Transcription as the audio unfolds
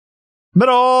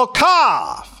Middle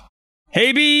cough.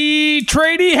 Hey,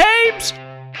 Trady Habes.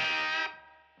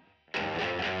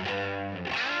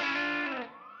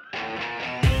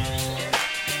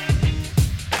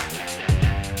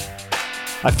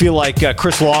 I feel like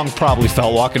Chris Long probably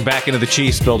felt walking back into the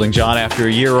Chiefs building, John, after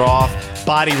a year off.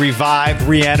 Body revived,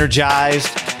 re-energized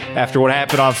after what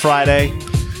happened on Friday.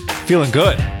 Feeling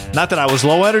good. Not that I was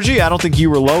low energy. I don't think you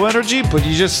were low energy, but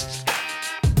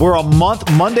we're a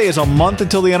month. Monday is a month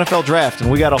until the NFL draft,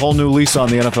 and we got a whole new lease on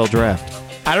the NFL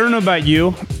draft. I don't know about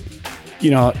you.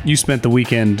 You know, you spent the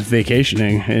weekend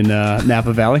vacationing in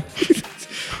Napa Valley.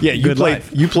 Yeah,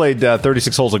 you played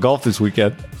 36 holes of golf this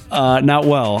weekend. Not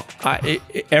well.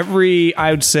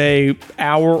 I would say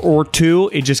hour or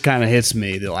two, it just kind of hits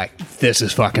me that like, this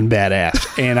is fucking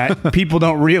badass. And people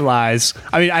don't realize,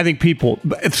 I think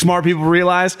smart people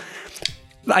realize,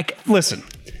 like, listen,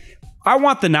 I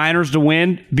want the Niners to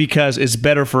win because it's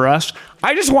better for us.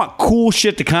 I just want cool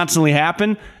shit to constantly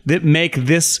happen that make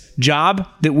this job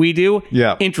that we do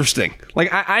interesting. Like,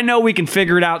 I know we can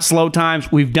figure it out slow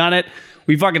times. We've done it.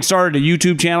 We fucking started a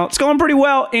YouTube channel. It's going pretty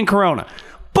well in Corona.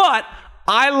 But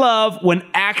I love when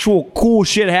actual cool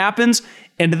shit happens,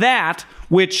 and that,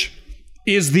 which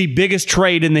is the biggest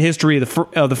trade in the history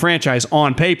of the franchise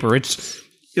on paper. It's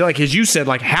like, as you said,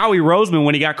 like Howie Roseman,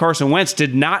 when he got Carson Wentz,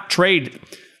 did not trade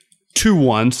 2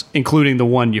 ones, including the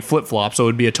one you flip-flop, so it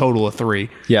would be a total of 3.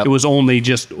 Yep. It was only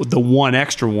just the one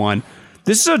extra one.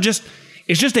 This is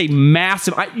it's just a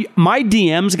massive... my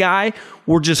DMs, guy,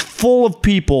 were just full of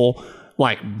people...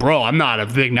 like, bro, I'm not a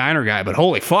big Niner guy, but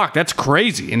holy fuck, that's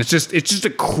crazy. And it's just a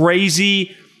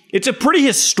crazy, it's a pretty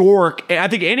historic, I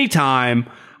think anytime,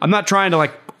 I'm not trying to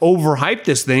like overhype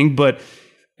this thing, but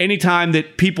anytime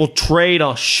that people trade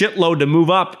a shitload to move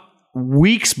up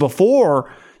weeks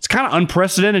before, it's kind of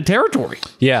unprecedented territory.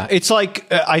 Yeah, it's like,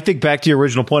 I think back to your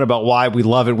original point about why we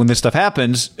love it when this stuff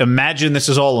happens. Imagine this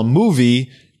is all a movie.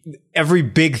 Every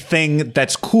big thing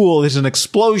that's cool is an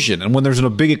explosion. And when there's a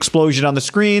big explosion on the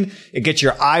screen, it gets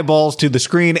your eyeballs to the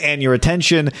screen and your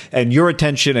attention and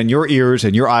your ears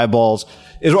and your eyeballs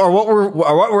are what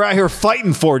we're out here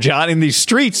fighting for, John, in these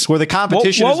streets where the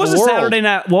competition is the world.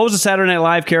 What was the Saturday Night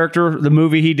Live character, the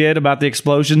movie he did about the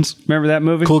explosions? Remember that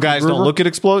movie? Cool Guys Don't Look at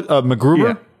Explode.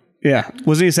 MacGruber? Yeah.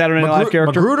 Wasn't he a Saturday Night Live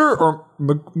character? Magruder or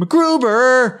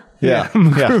MacGruber? Yeah.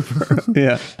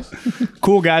 Yeah.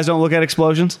 Cool Guys Don't Look at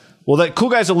Explosions? Well, that Cool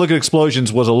Guys Don't Look at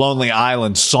Explosions was a Lonely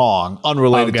Island song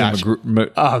unrelated to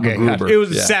MacGruber. It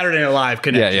was a Saturday Night Live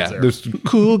connection. Yeah. There's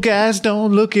cool guys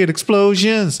don't look at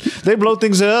explosions. They blow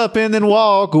things up and then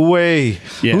walk away.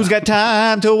 Yeah. Who's got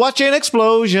time to watch an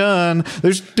explosion?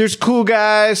 There's cool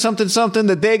guys, something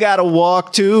that they gotta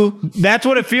walk to. That's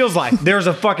what it feels like. There's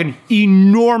a fucking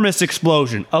enormous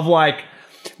explosion of like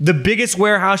the biggest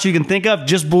warehouse you can think of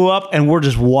just blew up, and we're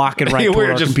just walking right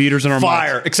toward our computers and our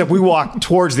fire. mics. Except we walk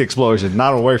towards the explosion,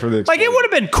 not away from the explosion. Like, it would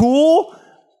have been cool,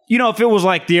 you know, if it was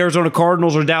like the Arizona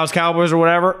Cardinals or Dallas Cowboys or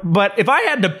whatever. But if I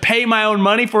had to pay my own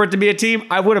money for it to be a team,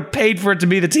 I would have paid for it to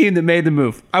be the team that made the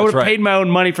move. I would have paid my own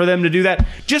money for them to do that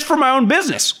just for my own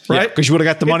business, right? Because you would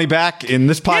have got the money back in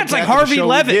this podcast. Yeah, it's like Harvey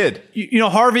Levin. You know,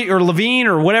 Harvey or Levine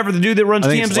or whatever the dude that runs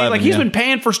TMZ. Levin, like, he's been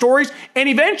paying for stories, and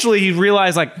eventually he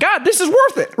realized, like, God, this is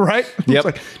worth it, right? Yep.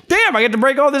 Like, damn, I get to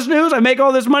break all this news. I make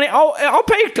all this money. I'll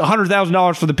pay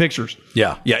 $100,000 for the pictures.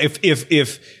 Yeah.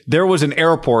 If there was an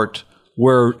airport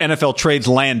where NFL trades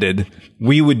landed,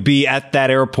 we would be at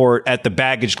that airport at the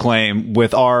baggage claim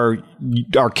with our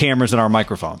cameras and our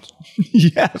microphones.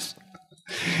 Yes.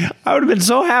 I would have been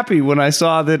so happy when I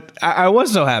saw that. I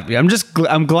was so happy.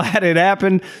 I'm glad it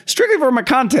happened strictly for my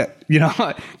content, you know,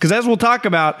 because as we'll talk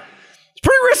about, it's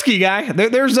pretty risky, guy.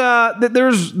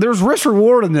 There's risk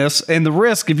reward in this, and the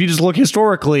risk, if you just look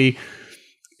historically,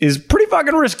 is pretty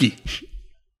fucking risky.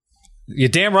 You're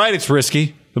damn right it's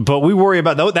risky. But we worry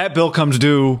about that bill comes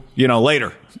due, you know,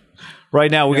 later. Right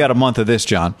now, we got a month of this,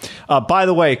 John. By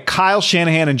the way, Kyle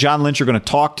Shanahan and John Lynch are going to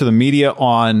talk to the media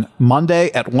on Monday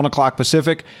at 1 o'clock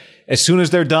Pacific. As soon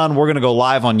as they're done, we're going to go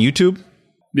live on YouTube.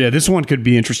 Yeah, this one could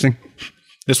be interesting.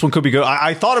 This one could be good.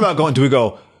 I thought about going, do we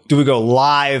go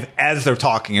live as they're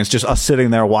talking? It's just us sitting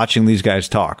there watching these guys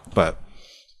talk, but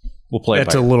we'll play it.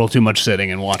 That's a little too much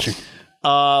sitting and watching.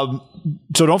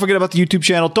 So don't forget about the YouTube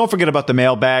channel. Don't forget about the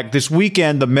mailbag. This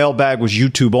weekend, the mailbag was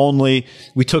YouTube only.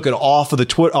 We took it off of the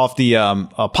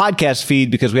podcast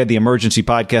feed because we had the emergency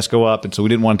podcast go up, and so we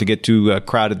didn't want it to get too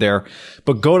crowded there.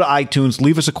 But go to iTunes,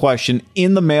 leave us a question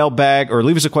in the mailbag, or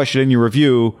leave us a question in your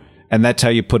review, and that's how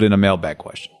you put in a mailbag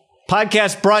question.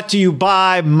 Podcast brought to you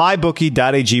by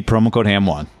MyBookie.ag, promo code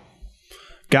HAM1.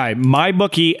 Guy,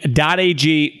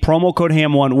 MyBookie.ag, promo code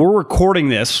HAM1. We're recording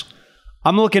this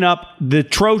I'm looking up. The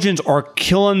Trojans are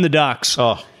killing the Ducks.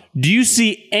 Oh. Do you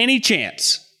see any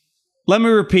chance? Let me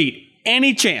repeat.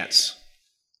 Any chance?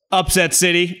 Upset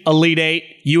City, Elite Eight,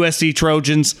 USC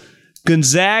Trojans,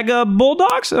 Gonzaga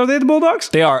Bulldogs. Are they the Bulldogs?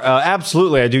 They are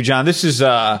absolutely. I do, John. This is.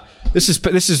 I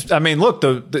mean, look.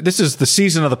 This is the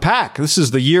season of the Pac. This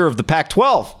is the year of the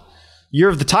Pac-12. Year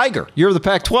of the Tiger. Year of the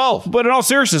Pac-12. But in all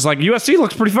seriousness, like USC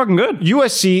looks pretty fucking good.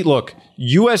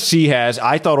 USC has.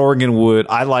 I thought Oregon would.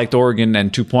 I liked Oregon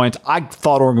and 2 points. I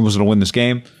thought Oregon was going to win this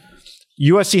game.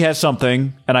 USC has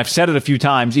something, and I've said it a few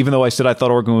times, even though I said I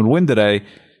thought Oregon would win today,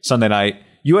 Sunday night.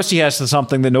 USC has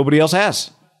something that nobody else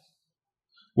has,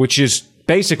 which is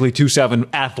basically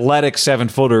 2-7 athletic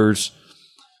 7-footers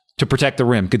to protect the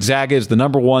rim. Gonzaga is the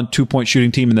number 1 2-point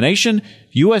shooting team in the nation.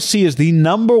 USC is the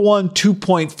number 1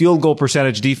 2-point field goal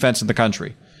percentage defense in the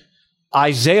country.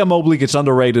 Isaiah Mobley gets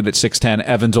underrated at 6'10",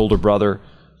 Evan's older brother.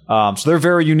 So they're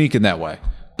very unique in that way.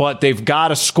 But they've got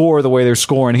to score the way they're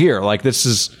scoring here. Like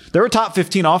they're a top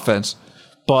 15 offense,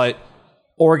 but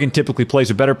Oregon typically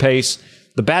plays a better pace.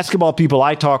 The basketball people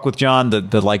I talk with, John, the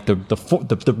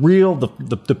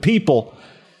people,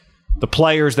 the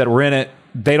players that were in it,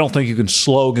 they don't think you can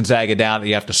slow Gonzaga down.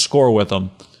 You have to score with them.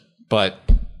 But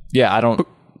yeah,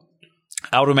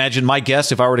 I would imagine my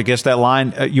guess, if I were to guess that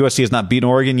line, USC has not beaten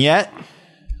Oregon yet.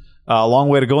 A long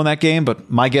way to go in that game, but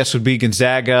my guess would be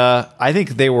Gonzaga. I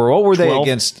think they were, what were 12? They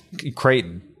against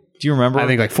Creighton? Do you remember? I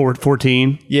think like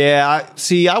 14. Yeah,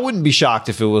 I wouldn't be shocked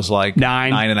if it was like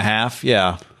 9.5.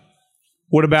 Yeah.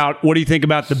 What do you think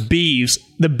about the Beavs?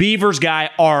 The Beavers guy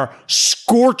are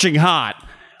scorching hot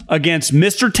against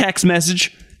Mr. Text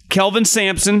Message, Kelvin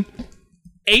Sampson.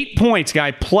 8 points,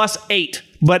 guy, +8.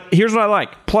 But here's what I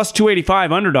like.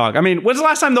 +285 underdog. I mean, when's the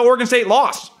last time the Oregon State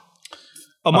lost?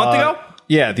 A month ago?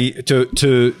 Yeah,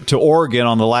 to Oregon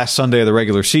on the last Sunday of the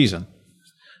regular season.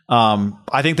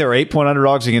 I think they were 8-point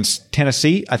underdogs against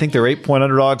Tennessee. I think they were 8-point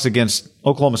underdogs against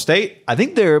Oklahoma State. I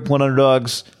think they're 8-point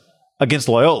underdogs against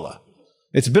Loyola.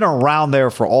 It's been around there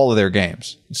for all of their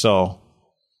games. So,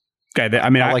 okay, I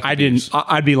mean, I didn't.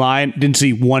 I'd be lying. Didn't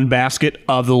see one basket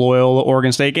of the Loyola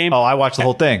Oregon State game. Oh, I watched the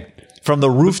whole thing from the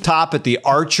rooftop at the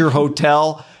Archer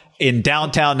Hotel in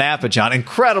downtown Napa, John.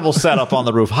 Incredible setup on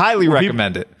the roof. Highly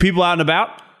recommend it. People out and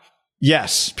about?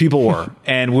 Yes, people were.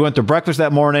 And we went to breakfast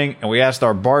that morning, and we asked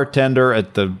our bartender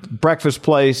at the breakfast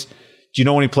place, do you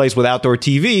know when he plays with outdoor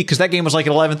TV? Because that game was like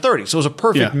at 11:30. So it was a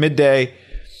perfect midday,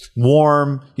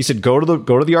 warm. He said, go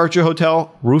to the Archer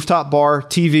Hotel, rooftop bar,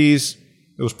 TVs.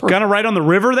 It was perfect. Kind of right on the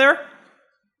river there?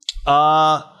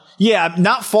 Yeah,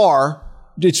 not far.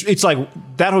 It's like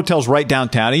that hotel's right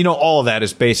downtown. You know, all of that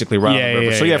is basically right on the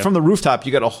river. So from the rooftop,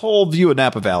 you got a whole view of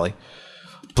Napa Valley.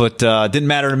 But didn't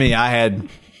matter to me. I had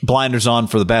blinders on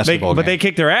for the basketball game. But they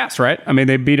kicked their ass, right? I mean,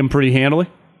 they beat them pretty handily.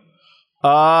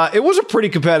 It was a pretty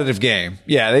competitive game.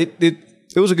 Yeah, it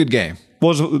was a good game.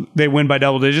 They win by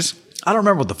double digits? I don't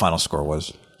remember what the final score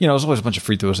was. You know, it was always a bunch of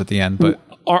free throws at the end. But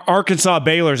Arkansas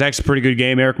Baylor is actually a pretty good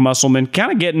game. Eric Musselman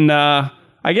kind of getting.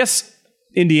 I guess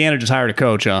Indiana just hired a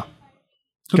coach. Huh?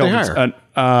 Who'd they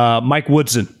hire? Mike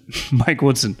Woodson. Mike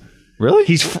Woodson. Really?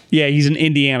 He's an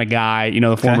Indiana guy. You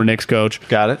know, the former Knicks coach.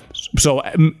 Got it. So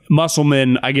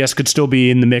Musselman, I guess, could still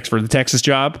be in the mix for the Texas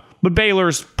job. But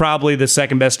Baylor's probably the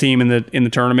second best team in the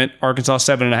tournament. Arkansas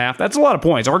 7.5. That's a lot of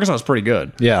points. Arkansas is pretty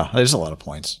good. Yeah, that is a lot of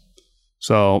points.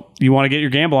 So you want to get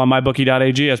your gamble on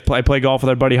mybookie.ag. I play golf with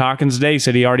our buddy Hawkins today. He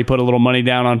said he already put a little money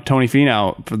down on Tony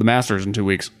Finau for the Masters in 2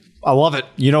 weeks. I love it.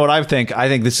 You know what I think? I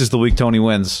think this is the week Tony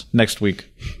wins next week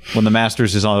when the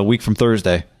Masters is on a week from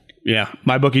Thursday. Yeah.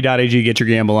 MyBookie.ag. Get your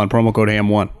gamble on promo code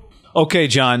HAM1. Okay,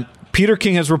 John. Peter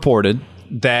King has reported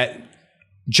that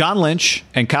John Lynch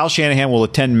and Kyle Shanahan will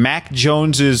attend Mac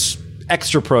Jones's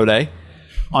Extra Pro Day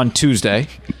on Tuesday,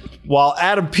 while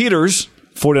Adam Peters,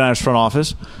 49ers front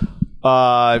office,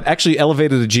 actually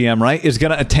elevated the GM, right, is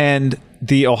going to attend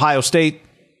the Ohio State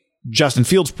Justin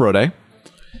Fields Pro Day.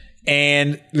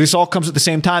 And this all comes at the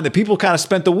same time that people kind of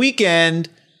spent the weekend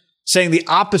saying the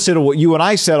opposite of what you and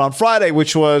I said on Friday,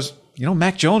 which was, you know,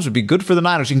 Mac Jones would be good for the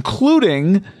Niners,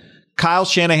 including Kyle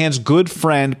Shanahan's good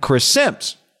friend, Chris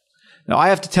Sims. Now, I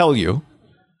have to tell you,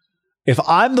 if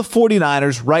I'm the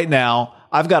 49ers right now,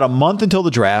 I've got a month until the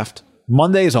draft.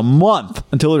 Monday is a month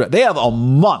until the draft. They have a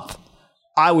month.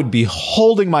 I would be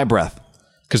holding my breath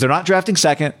because they're not drafting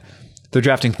second. They're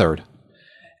drafting third.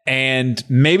 And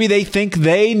maybe they think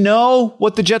they know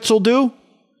what the Jets will do.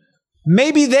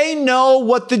 Maybe they know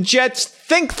what the Jets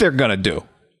think they're going to do.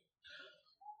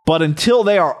 But until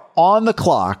they are on the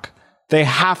clock, they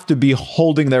have to be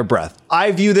holding their breath.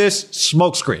 I view this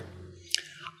smokescreen.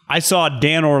 I saw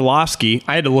Dan Orlovsky.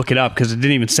 I had to look it up because it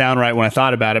didn't even sound right when I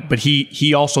thought about it. But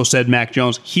he also said Mac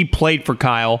Jones. He played for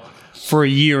Kyle for a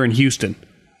year in Houston.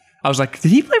 I was like,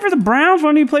 did he play for the Browns? Why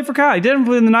didn't he play for Kyle? He didn't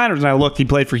play in the Niners. And I looked, he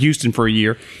played for Houston for a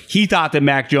year. He thought that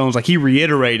Mac Jones, like he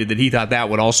reiterated that he thought that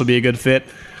would also be a good fit.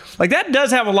 Like that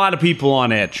does have a lot of people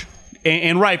on edge,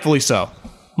 and rightfully so.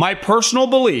 My personal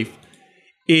belief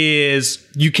is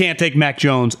you can't take Mac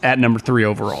Jones at number 3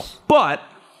 overall. But,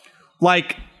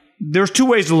 like, there's two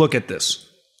ways to look at this.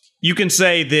 You can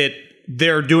say that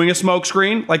they're doing a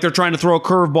smokescreen, like they're trying to throw a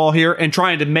curveball here and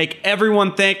trying to make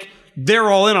everyone think they're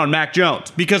all in on Mac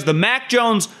Jones. Because the Mac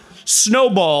Jones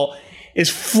snowball is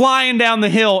flying down the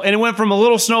hill, and it went from a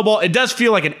little snowball. It does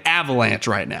feel like an avalanche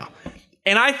right now.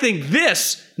 And I think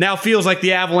this now feels like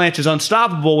the avalanche is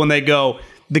unstoppable when they go,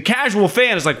 the casual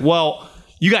fan is like, well,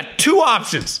 you got two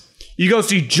options. You go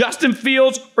see Justin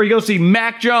Fields or you go see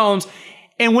Mac Jones.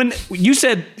 And when you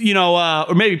said,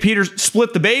 or maybe Peter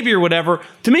split the baby or whatever,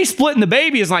 to me, splitting the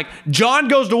baby is like John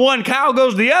goes to one, Kyle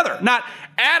goes to the other. Not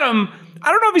Adam.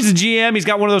 I don't know if he's a GM. He's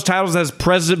got one of those titles as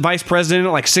president, vice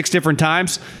president, like 6 different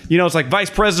times. It's like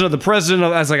vice president of the president.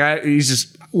 I was like, he's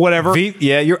just whatever.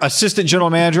 You're assistant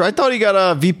general manager. I thought he got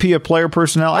a VP of player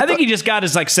personnel. I think he just got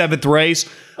his like 7th raise.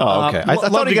 Oh, okay. I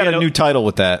thought he got a new title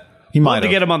with that. He might have. To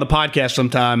get him on the podcast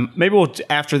sometime. Maybe we'll,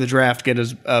 after the draft, get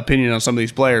his opinion on some of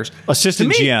these players.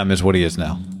 Assistant GM is what he is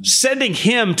now. Sending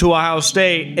him to Ohio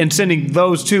State and sending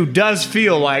those two does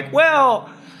feel like, well,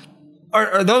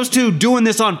 are those two doing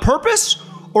this on purpose?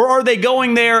 Or are they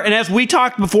going there, and as we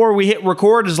talked before we hit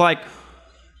record, is like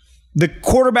the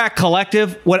quarterback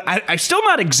collective. What I'm still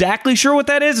not exactly sure what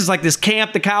that is. It's like this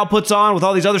camp that Kyle puts on with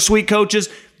all these other sweet coaches.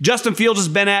 Justin Fields has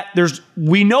been at.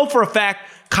 We know for a fact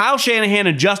Kyle Shanahan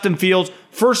and Justin Fields,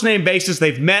 first name basis,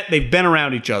 they've met, they've been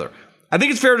around each other. I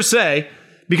think it's fair to say,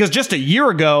 because just a year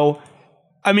ago,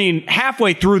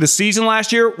 halfway through the season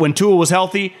last year, when Tua was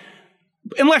healthy,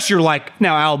 unless you're like,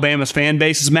 now Alabama's fan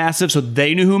base is massive, so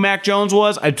they knew who Mac Jones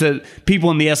was. I'd say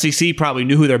people in the SEC probably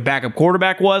knew who their backup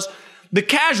quarterback was. The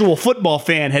casual football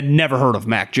fan had never heard of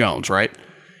Mac Jones, right?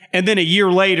 And then a year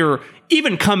later,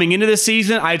 even coming into this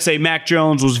season, I'd say Mac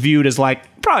Jones was viewed as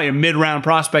like probably a mid-round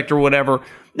prospect or whatever.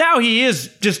 Now he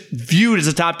is just viewed as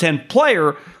a top 10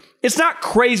 player. It's not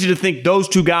crazy to think those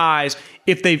two guys,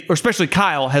 if they, especially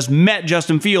Kyle, has met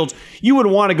Justin Fields, you would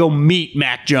want to go meet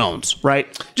Mac Jones, right?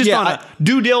 Just on a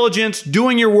due diligence,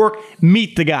 doing your work,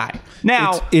 meet the guy.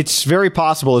 Now, it's very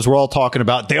possible, as we're all talking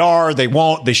about, they are, they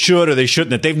won't, they should, or they shouldn't,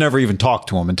 that they've never even talked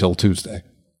to him until Tuesday.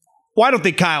 Well, I don't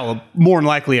think Kyle more than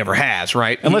likely ever has,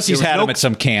 right? Unless he's had him at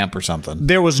some camp or something.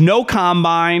 There was no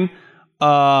combine. He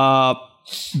was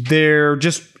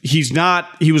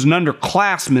an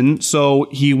underclassman, so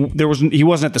he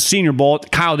wasn't at the Senior Bowl.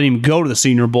 Kyle didn't even go to the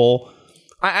Senior Bowl.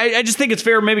 I just think it's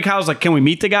fair. Maybe Kyle's like, can we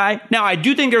meet the guy? Now, I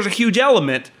do think there's a huge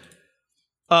element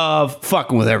of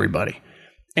fucking with everybody.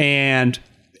 And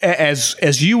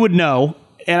as you would know,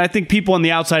 and I think people on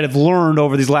the outside have learned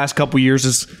over these last couple of years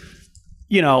is,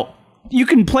 you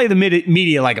can play the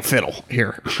media like a fiddle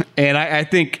here. And I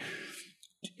think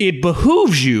it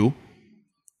behooves you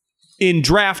in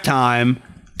draft time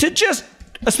to just,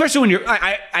 especially when you're,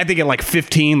 I think at like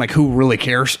 15, like who really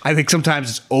cares? I think sometimes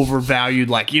it's overvalued.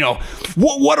 Like,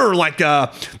 what are like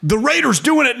the Raiders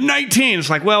doing at 19? It's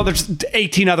like, well, there's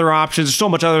 18 other options. There's so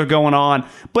much other going on.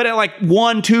 But at like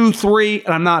 1, 2, 3,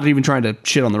 and I'm not even trying to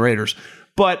shit on the Raiders,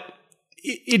 but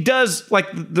it does,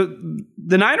 like the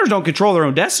Niners don't control their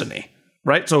own destiny,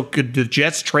 right? So could the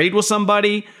Jets trade with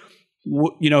somebody?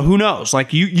 Who knows?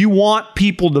 Like you want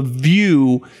people to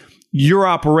view your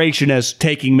operation as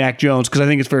taking Mac Jones, because I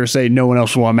think it's fair to say no one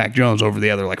else will want Mac Jones over the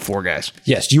other like 4 guys.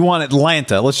 Yes, you want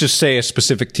Atlanta. Let's just say a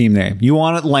specific team name. You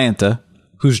want Atlanta,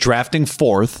 who's drafting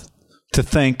 4th, to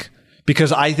think,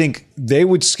 because I think they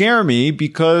would scare me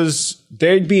because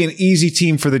they'd be an easy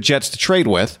team for the Jets to trade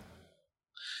with.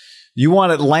 You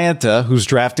want Atlanta, who's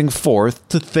drafting 4th,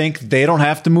 to think they don't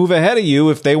have to move ahead of you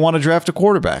if they want to draft a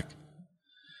quarterback.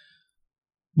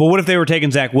 But what if they were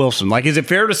taking Zach Wilson? Like, is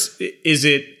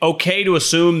it okay to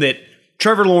assume that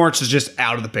Trevor Lawrence is just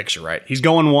out of the picture, right? He's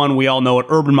going 1. We all know it.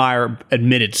 Urban Meyer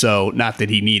admitted so, not that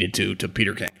he needed to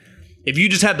Peter King. If you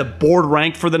just had the board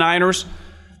ranked for the Niners,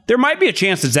 there might be a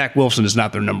chance that Zach Wilson is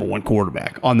not their number 1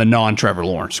 quarterback on the non-Trevor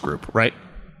Lawrence group, right?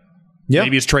 Yeah.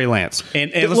 Maybe it's Trey Lance.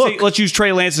 And let's use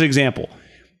Trey Lance as an example.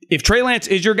 If Trey Lance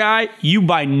is your guy, you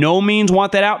by no means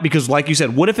want that out because, like you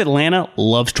said, what if Atlanta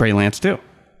loves Trey Lance too?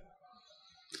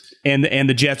 and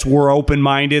the Jets were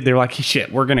open-minded. They're like,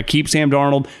 shit, we're going to keep Sam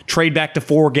Darnold, trade back to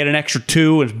 4, get an extra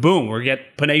 2, and boom, we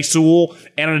get Penei Sewell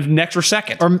and an extra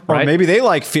second. Or right? maybe they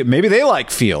like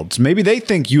Fields. Maybe they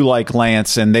think you like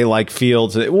Lance and they like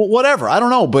Fields. Whatever. I don't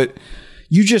know. But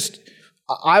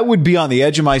I would be on the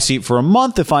edge of my seat for a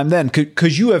month if I'm then,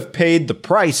 because you have paid the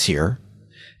price here.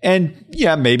 And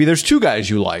yeah, maybe there's 2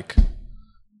 guys you like.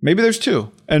 Maybe there's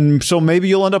 2. And so maybe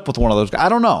you'll end up with one of those guys. I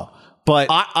don't know. But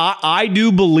I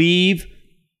do believe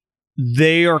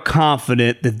they are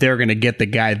confident that they're going to get the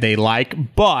guy they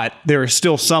like, but there is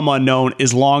still some unknown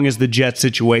as long as the Jets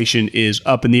situation is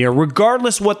up in the air,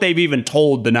 regardless what they've even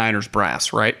told the Niners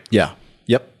brass, right? Yeah.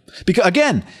 Yep. Because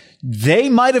again, they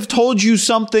might have told you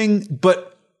something,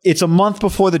 but it's a month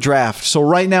before the draft. So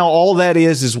right now, all that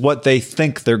is what they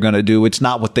think they're going to do. It's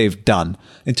not what they've done.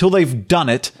 Until they've done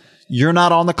it, you're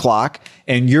not on the clock,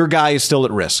 and your guy is still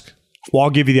at risk. Well,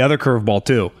 I'll give you the other curveball,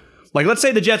 too. Like, let's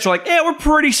say the Jets are like, yeah, we're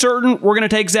pretty certain we're going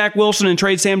to take Zach Wilson and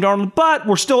trade Sam Darnold, but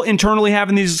we're still internally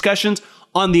having these discussions.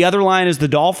 On the other line is the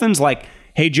Dolphins, like,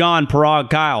 hey, John, Parag,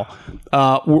 Kyle,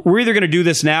 we're either going to do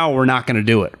this now or we're not going to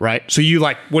do it, right? So you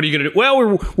like, what are you going to do?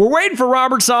 Well, we're waiting for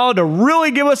Robert Saleh to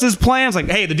really give us his plans. Like,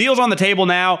 hey, the deal's on the table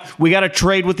now. We got to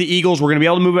trade with the Eagles. We're going to be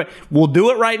able to move it. We'll do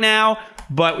it right now,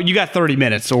 but you got 30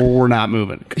 minutes or we're not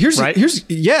moving. Here's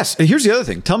the other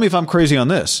thing. Tell me if I'm crazy on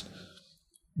this.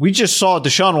 We just saw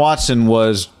Deshaun Watson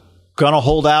was going to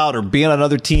hold out or be on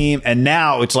another team, and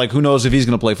now it's like, who knows if he's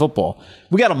going to play football.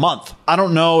 We got a month. I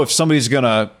don't know if somebody's going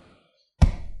to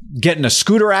get in a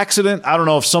scooter accident. I don't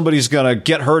know if somebody's going to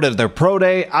get hurt at their pro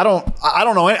day. I don't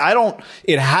know.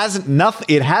 It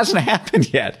hasn't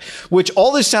happened yet, which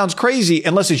all this sounds crazy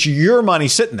unless it's your money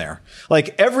sitting there.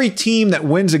 Like every team that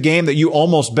wins a game that you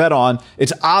almost bet on,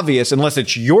 it's obvious unless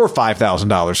it's your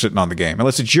 $5,000 sitting on the game,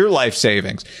 unless it's your life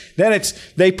savings. Then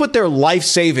they put their life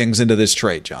savings into this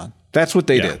trade, John. That's what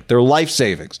they did. Their life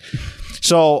savings.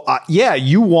 So,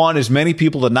 you want as many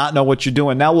people to not know what you're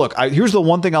doing. Now, look, here's the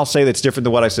one thing I'll say that's different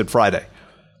than what I said Friday.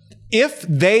 If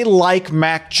they like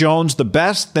Mac Jones the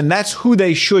best, then that's who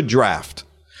they should draft.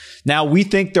 Now, we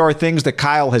think there are things that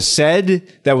Kyle has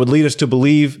said that would lead us to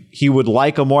believe he would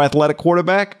like a more athletic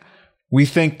quarterback. We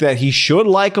think that he should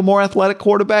like a more athletic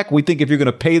quarterback. We think if you're going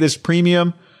to pay this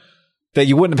premium, that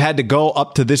you wouldn't have had to go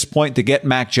up to this point to get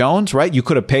Mac Jones, right? You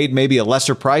could have paid maybe a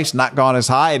lesser price, not gone as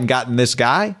high, and gotten this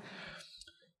guy.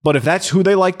 But if that's who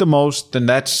they like the most, then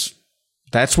that's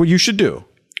what you should do.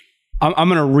 I'm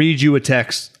going to read you a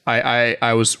text.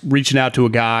 I was reaching out to a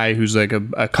guy who's like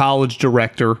a college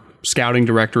director, scouting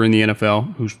director in the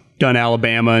NFL, who's done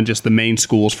Alabama and just the main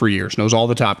schools for years, knows all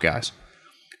the top guys.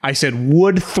 I said,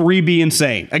 would 3 be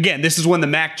insane? Again, this is when the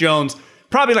Mac Jones,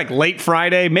 probably like late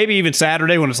Friday, maybe even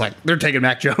Saturday, when it's like, they're taking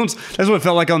Mac Jones. That's what it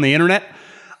felt like on the internet.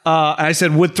 And I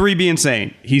said, would 3 be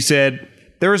insane? He said,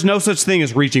 there is no such thing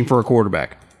as reaching for a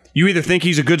quarterback. You either think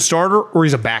he's a good starter or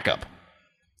he's a backup.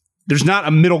 There's not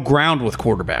a middle ground with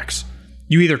quarterbacks.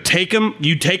 You either take him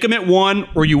at 1,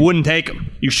 or you wouldn't take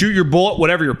him. You shoot your bullet,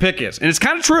 whatever your pick is. And it's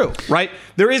kind of true, right?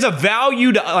 There is a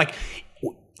value to,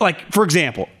 like for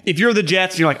example, if you're the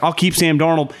Jets, you're like, I'll keep Sam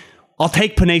Darnold. I'll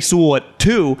take Penei Sewell at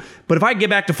 2, but if I get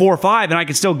back to 4 or 5 and I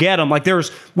can still get him, like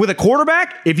with a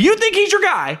quarterback, if you think he's your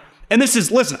guy, and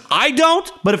listen, I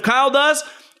don't, but if Kyle does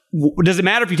it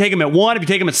matter if you take him at 1, if you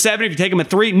take him at 7, if you take him at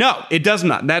 3? No, it does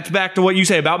not. That's back to what you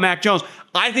say about Mac Jones.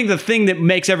 I think the thing that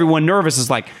makes everyone nervous is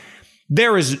like,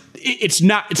 it's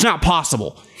not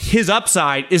possible. His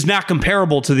upside is not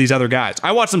comparable to these other guys.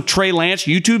 I watched some Trey Lance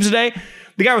YouTubes today.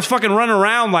 The guy was fucking running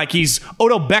around like he's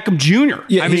Odell Beckham Jr.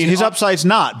 Yeah, I mean, his upside's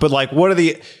not, but like,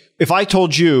 if I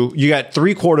told you got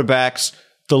 3 quarterbacks,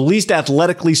 the least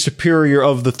athletically superior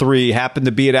of the 3 happened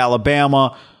to be at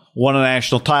Alabama, won a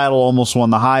national title, almost won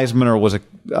the Heisman, or was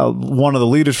one of the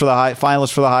leaders for the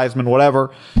finalists for the Heisman,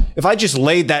 whatever. If I just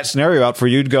laid that scenario out for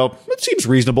you, you'd go, it seems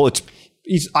reasonable.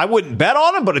 I wouldn't bet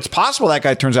on him, but it's possible that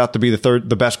guy turns out to be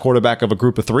the best quarterback of a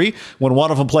group of 3. When one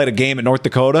of them played a game at North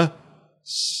Dakota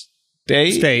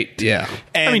State, yeah.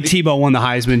 And I mean, Tebow won the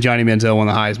Heisman, Johnny Manziel won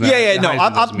the Heisman.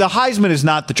 The Heisman is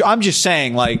not the. I'm just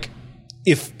saying, like,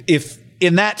 if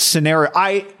in that scenario,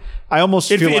 I almost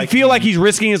feel like he's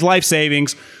risking his life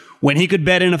savings when he could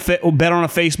bet on a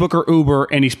Facebook or Uber,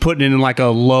 and he's putting it in like a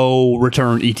low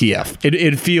return ETF.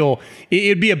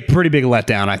 It'd be a pretty big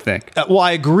letdown, I think. Well,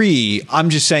 I agree.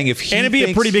 I'm just saying and it'd be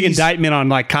a pretty big indictment on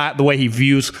like the way he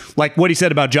views, like what he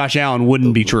said about Josh Allen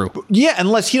wouldn't be true. Yeah,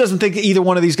 unless he doesn't think that either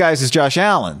one of these guys is Josh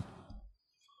Allen.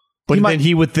 But then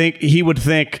he would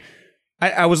think.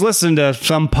 I was listening to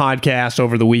some podcast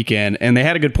over the weekend, and they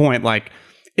had a good point. Like,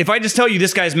 if I just tell you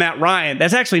this guy's Matt Ryan,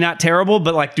 that's actually not terrible,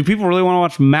 but like, do people really want to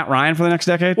watch Matt Ryan for the next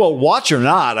decade? Well, watch or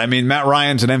not, I mean, Matt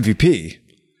Ryan's an MVP.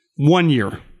 1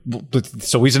 year.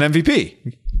 So he's an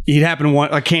MVP. He'd happen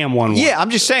like Cam won one. Yeah, I'm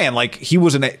just saying, like, he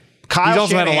was Kyle He's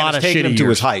also had a Shanahan lot has of taken shitty him to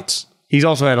years. his heights. He's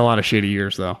also had a lot of shitty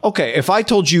years, though. Okay, if I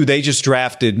told you they just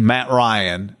drafted Matt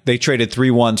Ryan, they traded 3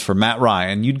 1s for Matt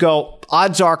Ryan, you'd go,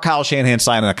 odds are Kyle Shanahan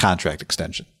signing a contract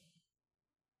extension.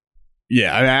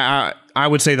 Yeah, I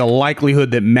would say the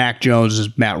likelihood that Mac Jones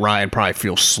is Matt Ryan probably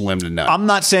feels slim to none. I'm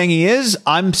not saying he is.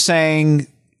 I'm saying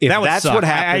if that's suck. what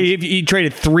happened. If he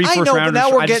traded 3 first know, rounders, but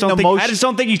now we're getting emotional. I just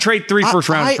don't think you trade 3 first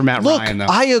rounders for Matt Ryan, though.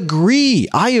 I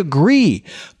agree.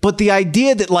 But the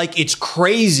idea that, like, it's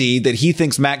crazy that he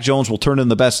thinks Mac Jones will turn in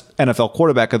the best NFL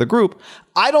quarterback of the group,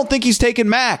 I don't think he's taken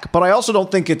Mac. But I also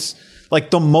don't think it's,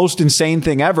 like, the most insane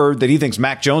thing ever that he thinks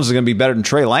Mac Jones is going to be better than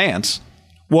Trey Lance.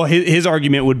 Well, his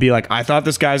argument would be like, I thought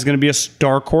this guy's going to be a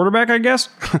star quarterback, I guess,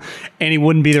 and he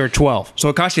wouldn't be there at 12. So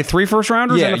it cost you 3 first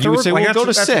rounders. Yeah, and a third? you would say, like, well, go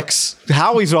to 6.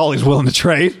 Howie's all he's willing to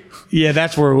trade. Yeah,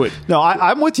 that's where it would. No,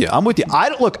 I'm with you. I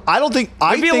don't think.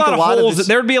 There'd be a lot of holes.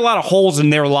 There'd be a lot of holes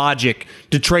in their logic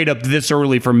to trade up this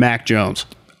early for Mac Jones.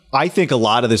 I think a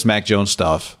lot of this Mac Jones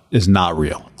stuff is not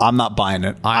real. I'm not buying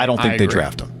it. I don't think they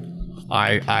draft him.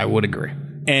 I would agree.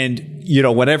 And,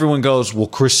 when everyone goes, well,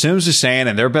 Chris Sims is saying,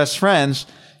 and they're best friends.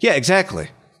 Yeah, exactly.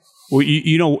 Well,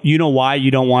 you know why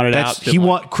you don't want it out.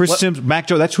 Chris Sims, Mac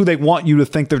Jones. That's who they want you to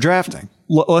think they're drafting.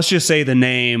 Let's just say the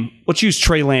name. Let's use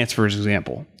Trey Lance for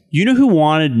example. You know who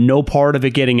wanted no part of it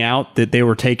getting out, that they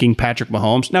were taking Patrick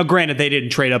Mahomes? Now, granted, they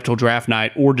didn't trade up till draft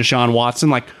night, or Deshaun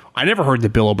Watson. Like, I never heard that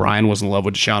Bill O'Brien was in love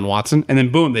with Deshaun Watson, and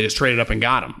then boom, they just traded up and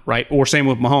got him, right? Or same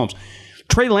with Mahomes.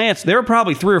 Trey Lance, there were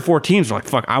probably 3 or 4 teams that were like,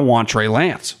 fuck, I want Trey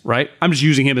Lance, right? I'm just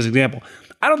using him as an example.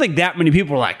 I don't think that many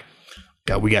people are like,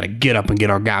 God, we got to get up and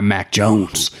get our guy Mac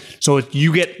Jones. So if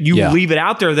you leave it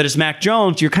out there that it's Mac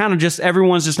Jones, you're kind of just,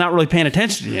 everyone's just not really paying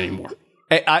attention to you anymore.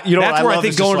 That's where I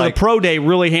think going to the pro day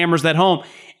really hammers that home.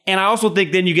 And I also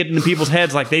think then you get into people's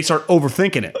heads, like they start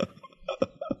overthinking it.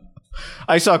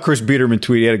 I saw Chris Biederman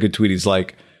tweet. He had a good tweet. He's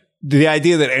like, the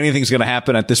idea that anything's going to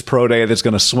happen at this pro day that's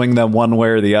going to swing them one way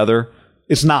or the other,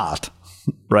 it's not.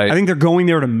 Right? I think they're going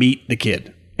there to meet the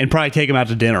kid and probably take him out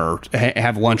to dinner or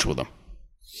have lunch with him.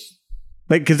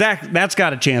 Like, because that's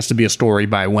got a chance to be a story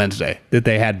by Wednesday that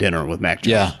they had dinner with Mac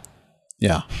Jones.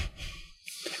 Yeah.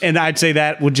 And I'd say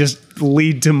that would just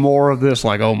lead to more of this,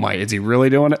 like, oh my, is he really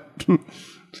doing it?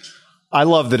 I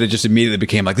love that it just immediately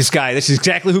became like, this is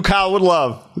exactly who Kyle would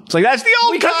love. It's like, that's the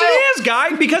old because Kyle. It is,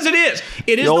 guy. Because it is.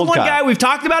 It is the one Kyle. guy. We've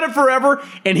talked about it forever.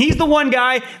 And he's the one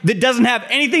guy that doesn't have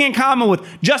anything in common with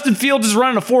Justin Fields is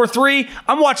running a 4.3.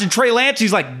 I'm watching Trey Lance.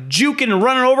 He's like juking and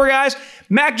running over guys.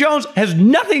 Mac Jones has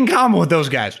nothing in common with those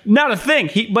guys. Not a thing.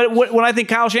 But when I think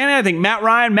Kyle Shanahan, I think Matt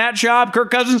Ryan, Matt Schaub,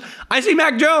 Kirk Cousins. I see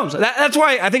Mac Jones. That's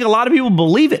why I think a lot of people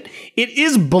believe it. It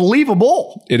is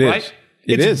believable. It is. Right?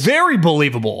 It's is very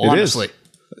believable, honestly.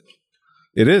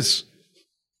 It is.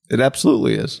 It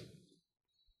absolutely is.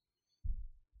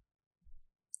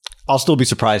 I'll still be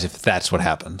surprised if that's what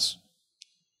happens.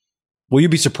 Will you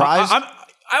be surprised?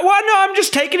 I'm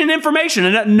just taking in information.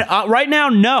 And right now,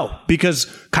 no. Because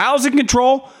Kyle's in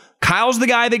control. Kyle's the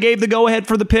guy that gave the go-ahead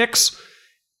for the picks.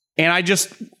 And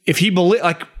if he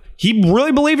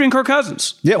really believed in Kirk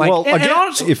Cousins. Yeah, and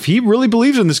honestly, if he really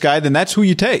believes in this guy, then that's who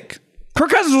you take. Kirk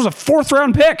Cousins was a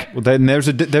 4th-round pick. Well, then there's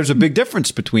a big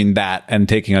difference between that and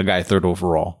taking a guy 3rd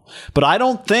overall. But I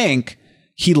don't think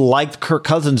he liked Kirk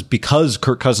Cousins because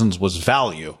Kirk Cousins was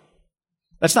value.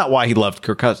 That's not why he loved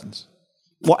Kirk Cousins.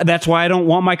 Well, that's why I don't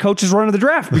want my coaches running the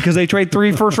draft, because they trade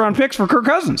 3 first-round picks for Kirk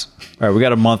Cousins. All right, we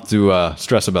got a month to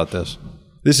stress about this.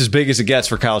 This is big as it gets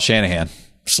for Kyle Shanahan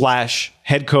 /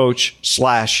 head coach /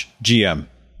 GM.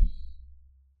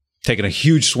 Taking a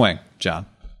huge swing, John.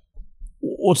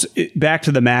 Well, back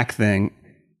to the Mac thing.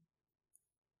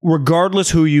 Regardless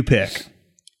who you pick,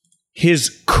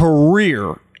 his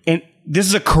career, and this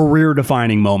is a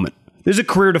career-defining moment. This is a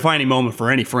career-defining moment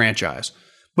for any franchise.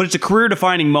 But it's a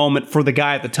career-defining moment for the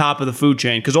guy at the top of the food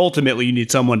chain, because ultimately you need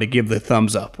someone to give the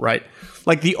thumbs up, right?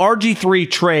 Like the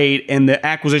RG3 trade and the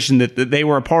acquisition that they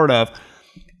were a part of,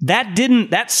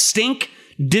 that stink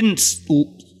didn't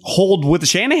hold with the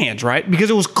Shanahans, right? Because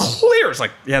it was clear. It's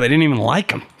like, yeah, they didn't even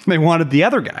like him. They wanted the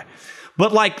other guy.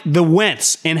 But like the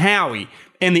Wentz and Howie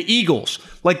and the Eagles,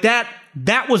 like that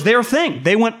was their thing.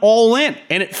 They went all in,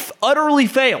 and it utterly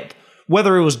failed.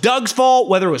 Whether it was Doug's fault,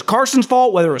 whether it was Carson's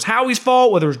fault, whether it was Howie's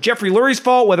fault, whether it was Jeffrey Lurie's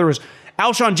fault, whether it was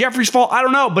Alshon Jeffrey's fault, I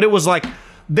don't know. But it was like,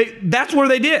 that's where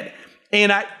they did.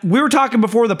 And we were talking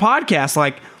before the podcast,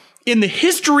 like in the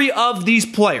history of these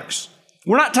players,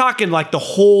 We're not talking like the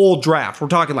whole draft. We're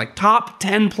talking like top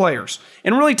 10 players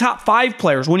and really top 5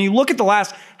 players. When you look at the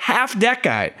last half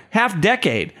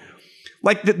decade,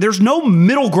 like there's no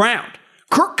middle ground.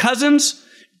 Kirk Cousins,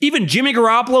 even Jimmy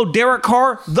Garoppolo, Derek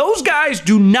Carr, those guys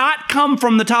do not come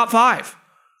from the top 5.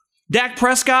 Dak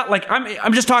Prescott, like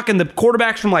I'm just talking the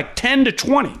quarterbacks from like 10 to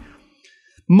 20.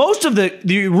 Most of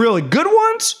the really good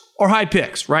ones are high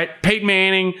picks, right? Peyton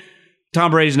Manning,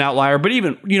 Tom Brady's an outlier, but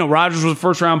even, Rodgers was a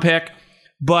first round pick.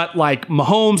 But like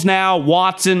Mahomes now,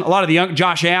 Watson, a lot of the young,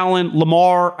 Josh Allen,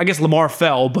 Lamar, I guess Lamar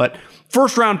fell, but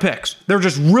first round picks. They're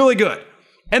just really good.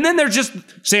 And then there's just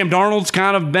Sam Darnold's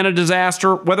kind of been a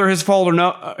disaster, whether his fault or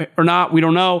not, we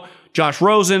don't know. Josh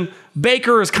Rosen.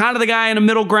 Baker is kind of the guy in the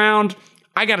middle ground.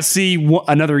 I got to see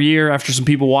another year after some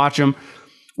people watch him.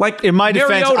 Like in my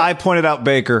defense, I pointed out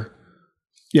Baker.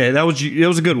 Yeah, it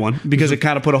was a good one because it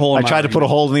kind of put a hole in I tried to put a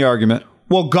hole in the argument.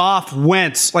 Well, Goff,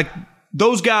 Wentz, like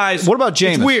those guys. What about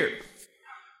Jameis? It's weird.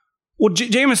 Well,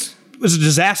 Jameis was a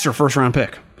disaster first round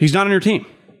pick. He's not on your team.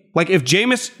 Like if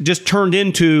Jameis just turned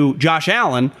into Josh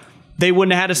Allen, they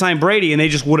wouldn't have had to sign Brady and they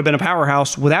just would have been a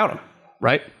powerhouse without him,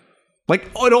 right?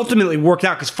 Like it ultimately worked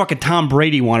out because fucking Tom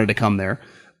Brady wanted to come there.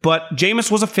 But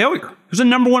Jameis was a failure. He was a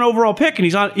number 1 overall pick and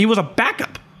he was a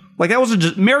backup. Like that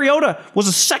was Mariota was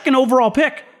a 2nd overall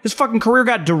pick. His fucking career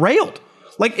got derailed.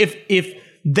 Like if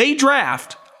they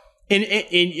draft, and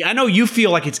I know you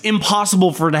feel like it's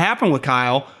impossible for it to happen with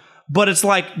Kyle, but it's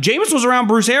like Jameis was around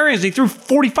Bruce Arians. He threw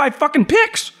 45 fucking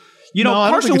picks.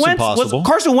 Carson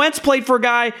Wentz played for a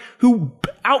guy who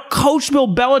outcoached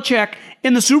Bill Belichick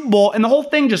in the Super Bowl, and the whole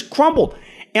thing just crumbled.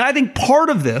 And I think part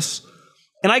of this,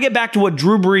 and I get back to what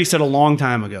Drew Brees said a long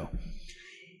time ago.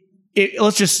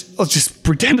 Let's just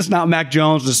pretend it's not Mac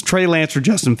Jones, it's Trey Lance or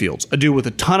Justin Fields, a dude with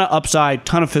a ton of upside,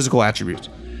 ton of physical attributes.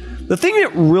 The thing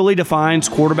that really defines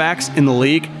quarterbacks in the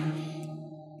league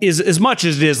is as much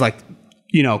as it is like,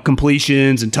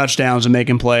 completions and touchdowns and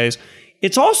making plays.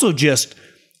 It's also just,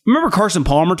 remember Carson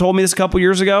Palmer told me this a couple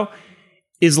years ago,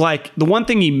 is like the one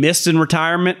thing he missed in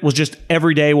retirement was just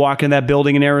every day walking in that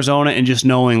building in Arizona and just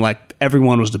knowing like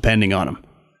everyone was depending on him.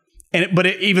 But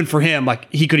even for him, like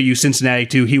he could have used Cincinnati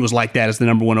too. He was like that as the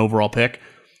number 1 overall pick.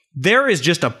 There is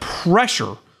just a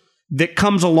pressure that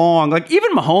comes along. Like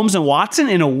even Mahomes and Watson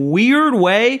in a weird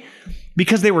way,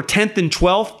 because they were 10th and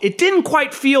 12th, it didn't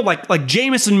quite feel like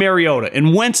Jameis and Mariota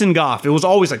and Wentz and Goff. It was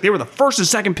always like they were the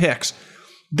 1st and 2nd picks.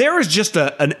 There is just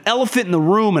an elephant in the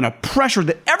room and a pressure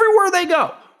that everywhere they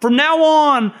go, from now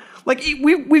on, like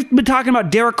we've been talking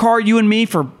about Derek Carr, you and me,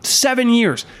 for 7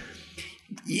 years.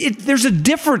 There's a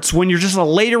difference when you're just a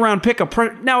later round pick.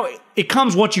 Now, it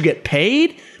comes once you get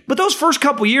paid, but those first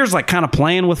couple years, like kind of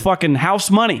playing with fucking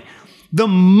house money. The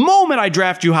moment I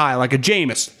draft you high, like a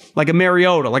Jameis, like a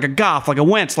Mariota, like a Goff, like a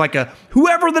Wentz, like a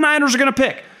whoever the Niners are going to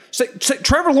pick. Say,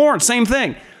 Trevor Lawrence, same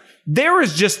thing. There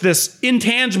is just this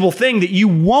intangible thing that you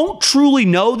won't truly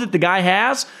know that the guy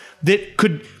has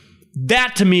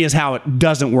that to me is how it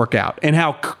doesn't work out and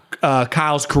how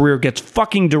Kyle's career gets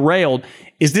fucking derailed.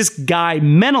 Is this guy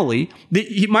mentally,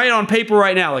 he might on paper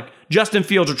right now, like Justin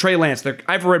Fields or Trey Lance.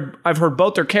 I've heard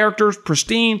both their characters,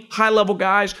 pristine, high-level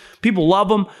guys. People love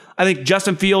them. I think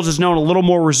Justin Fields is known a little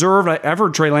more reserved. I've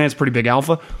heard Trey Lance pretty big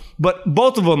alpha. But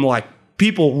both of them, like,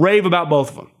 people rave about both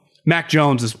of them. Mac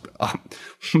Jones is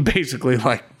basically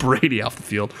like Brady off the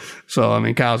field. So, I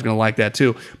mean, Kyle's going to like that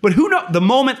too. But who knows? The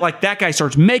moment like that guy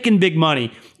starts making big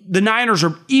money, the Niners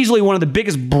are easily one of the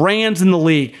biggest brands in the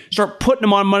league. Start putting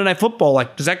them on Monday Night Football.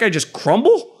 Like, does that guy just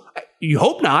crumble? You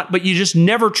hope not, but you just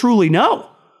never truly know.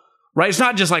 Right? It's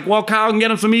not just like, well, Kyle can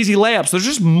get him some easy layups. There's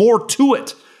just more to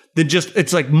it than just,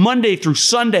 it's like Monday through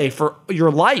Sunday for your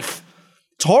life.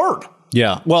 It's hard.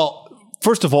 Yeah. Well,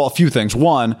 first of all, a few things.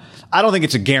 One, I don't think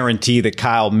it's a guarantee that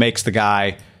Kyle makes the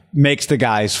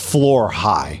guy's floor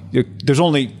high. There's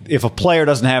only, if a player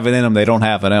doesn't have it in him, they don't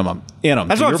have it in them.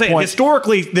 That's what I'm saying.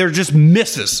 Historically, they're just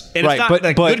misses. And right, it's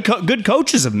not but good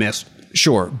coaches have missed.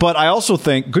 Sure. But I also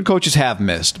think good coaches have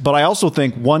missed. But I also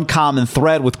think one common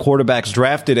thread with quarterbacks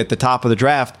drafted at the top of the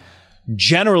draft,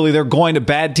 generally they're going to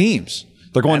bad teams.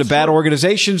 They're going to bad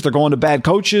organizations. They're going to bad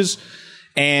coaches.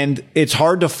 And it's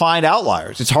hard to find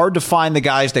outliers. It's hard to find the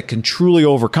guys that can truly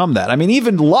overcome that. I mean,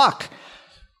 even Luck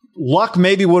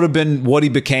maybe would have been what he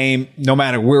became no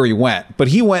matter where he went. But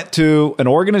he went to an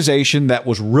organization that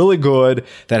was really good,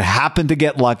 that happened to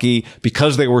get lucky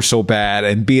because they were so bad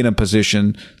and be in a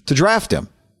position to draft him,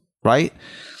 right?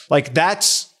 Like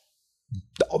that's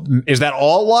Is that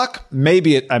all luck?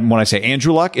 Maybe. When I say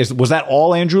Andrew Luck, was that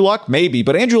all Andrew Luck? Maybe.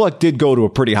 But Andrew Luck did go to a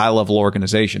pretty high-level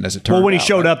organization, as it turned out. Well, when he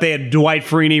showed up, they had Dwight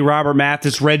Freeney, Robert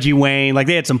Mathis, Reggie Wayne. Like,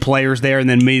 they had some players there, and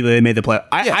then immediately they made the play.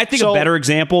 I think a better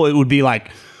example, it would be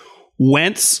like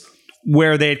Wentz,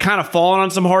 where they had kind of fallen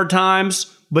on some hard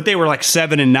times, but they were like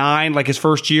 7-9, like his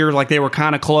first year, like they were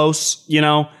kind of close, you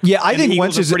know? Yeah, I think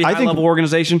Wentz is a pretty high-level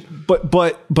organization.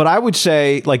 But I would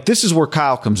say, like, this is where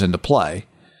Kyle comes into play.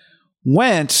 The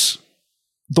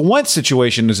Wentz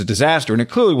situation is a disaster, and it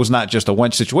clearly was not just a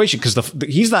Wentz situation because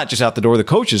he's not just out the door, the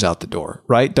coach is out the door,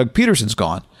 right? Doug Peterson's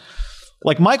gone.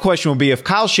 Like, my question would be, if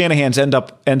Kyle Shanahan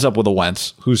ends up with a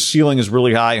Wentz whose ceiling is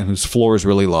really high and whose floor is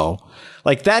really low,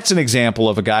 like, that's an example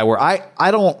of a guy where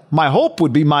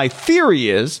my theory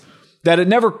is that it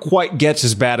never quite gets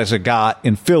as bad as it got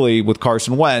in Philly with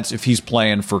Carson Wentz if he's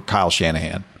playing for Kyle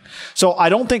Shanahan. So I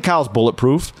don't think Kyle's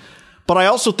bulletproof, but I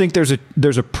also think there's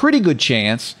a pretty good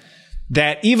chance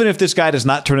that even if this guy does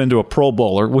not turn into a Pro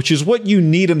Bowler, which is what you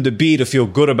need him to be to feel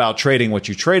good about trading what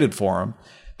you traded for him,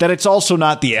 that it's also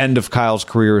not the end of Kyle's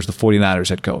career as the 49ers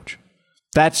head coach.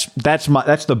 That's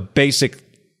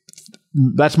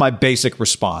my basic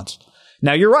response.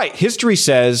 Now, you're right. History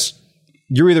says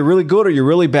you're either really good or you're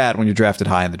really bad when you're drafted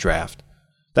high in the draft.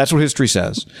 That's what history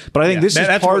says. But I think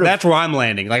that's where I'm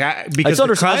landing. Because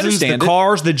the Cousins, the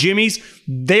Carrs, the Jimmies,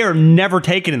 they are never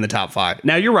taken in the top 5.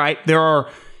 Now, you're right. There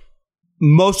are,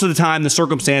 most of the time, the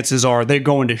circumstances are they're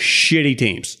going to shitty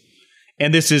teams.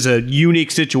 And this is a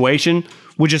unique situation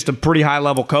with just a pretty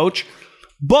high-level coach.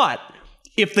 But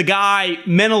if the guy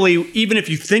mentally, even if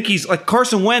you think he's like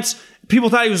Carson Wentz, people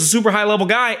thought he was a super high-level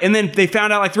guy, and then they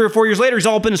found out like 3 or 4 years later he's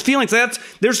all up in his feelings.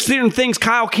 There's certain things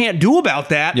Kyle can't do about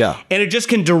that, and it just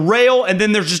can derail, and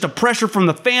then there's just a pressure from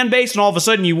the fan base, and all of a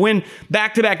sudden you win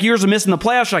back-to-back years of missing the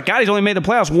playoffs. You're like, God, he's only made the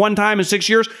playoffs one time in 6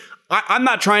 years. I'm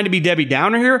not trying to be Debbie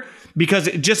Downer here, because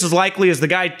just as likely as the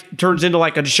guy turns into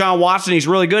like a Deshaun Watson, he's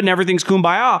really good and everything's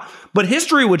kumbaya. But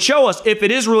history would show us if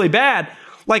it is really bad,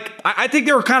 like I think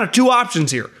there are kind of two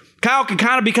options here. Kyle can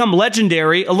kind of become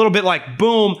legendary, a little bit like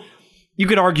boom. You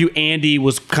could argue Andy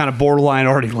was kind of borderline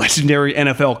already legendary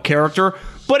NFL character,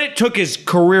 but it took his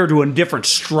career to a different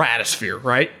stratosphere,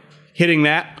 right? Hitting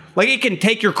that. Like, it can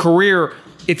take your career.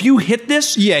 If you hit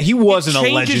this, he wasn't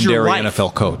a legendary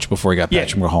NFL coach before he got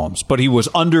Patrick Mahomes, but he was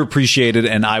underappreciated,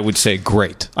 and I would say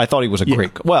great. I thought he was a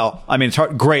great. Well, I mean, it's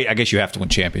hard, great. I guess you have to win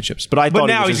championships, but thought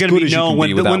now he's going to be known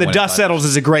when the dust settles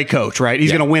as a great coach, right?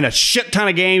 He's going to win a shit ton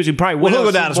of games. He probably he'll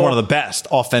go down as one of the best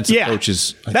offensive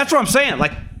coaches. That's what I'm saying.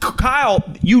 Like, Kyle,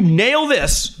 you nail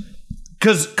this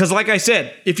because, like I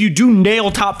said, if you do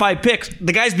nail top 5 picks,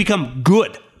 the guys become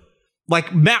good.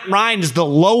 Like, Matt Ryan is the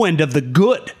low end of the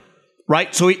good.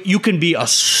 Right? So you can be a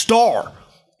star.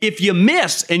 If you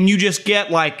miss and you just get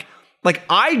like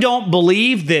I don't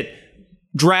believe that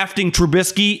drafting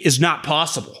Trubisky is not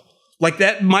possible. Like,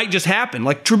 that might just happen.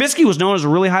 Like, Trubisky was known as a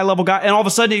really high-level guy, and all of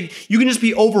a sudden you can just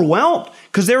be overwhelmed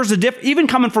because there's a even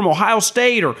coming from Ohio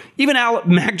State or even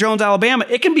Mac Jones, Alabama,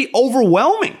 it can be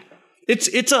overwhelming.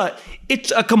 It's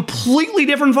a completely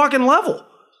different fucking level.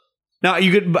 Now,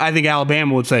 I think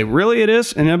Alabama would say, really, it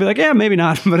is? And I'd be like, yeah, maybe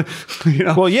not. But, you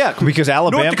know. Well, yeah, because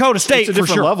Alabama, North Dakota State, it's a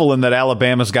different level in that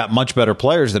Alabama's got much better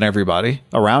players than everybody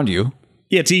around you.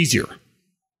 Yeah, it's easier.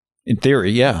 In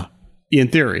theory, yeah. In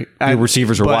theory. The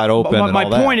receivers are wide open and all that.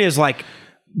 My point is, like,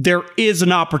 there is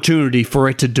an opportunity for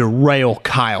it to derail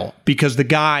Kyle because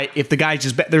if the guy's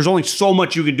just there's only so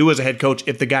much you can do as a head coach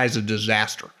if the guy's a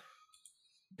disaster.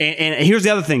 And here's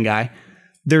the other thing, Guy.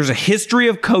 There's a history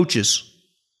of coaches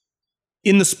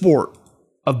in the sport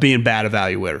of being bad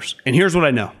evaluators. And here's what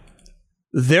I know.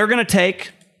 They're going to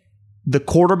take the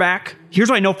quarterback. Here's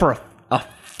what I know for a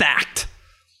fact.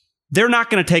 They're not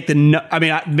going to take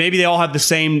maybe they all have the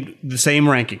same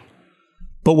ranking.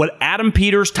 But what Adam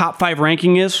Peters' top 5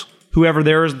 ranking is, whoever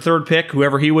there is the third pick,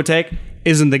 whoever he would take,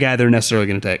 isn't the guy they're necessarily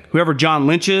going to take. Whoever John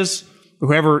Lynch is,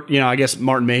 whoever, I guess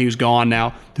Martin Mayhew's gone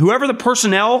now. Whoever the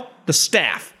personnel, the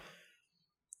staff,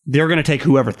 they're going to take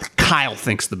whoever Kyle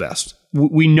thinks the best.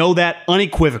 We know that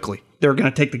unequivocally. They're going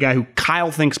to take the guy who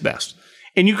Kyle thinks best.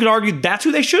 And you could argue that's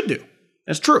who they should do.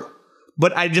 That's true.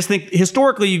 But I just think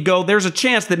historically you go, there's a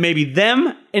chance that maybe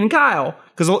them and Kyle,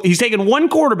 because he's taken one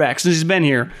quarterback since he's been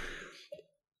here.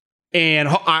 And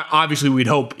obviously we'd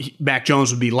hope Mac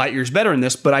Jones would be light years better in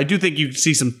this, but I do think you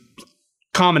see some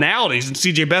commonalities in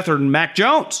C.J. Beathard and Mac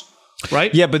Jones.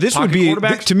 Right? Yeah, but this would be,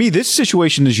 to me, this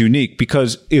situation is unique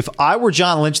because if I were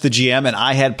John Lynch, the GM, and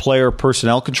I had player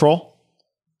personnel control,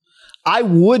 I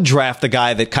would draft the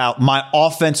guy that my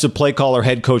offensive play caller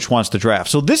head coach wants to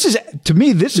draft. So this is, to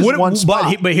me, one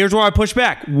spot. But here's where I push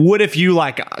back. What if you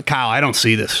Kyle, I don't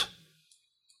see this.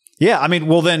 Yeah, I mean,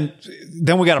 well, then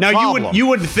we got a problem. You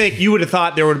would have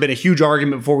thought there would have been a huge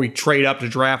argument before we trade up to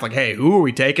draft. Like, hey, who are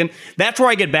we taking? That's where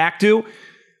I get back to.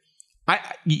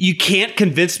 You can't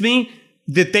convince me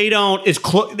that they don't. It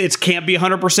can't be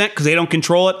 100% because they don't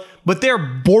control it. But they're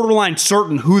borderline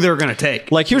certain who they're going to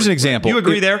take. Like, here's an example. You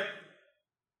agree there?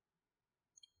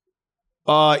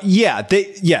 Yeah.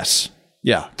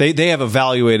 They have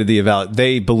evaluated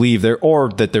they believe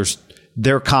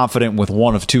they're confident with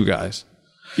one of two guys.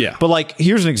 Yeah. But like,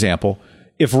 here's an example.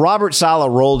 If Robert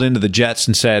Saleh rolled into the Jets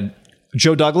and said,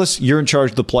 Joe Douglas, you're in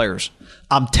charge of the players.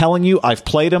 I'm telling you, I've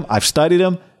played him. I've studied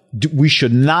him. We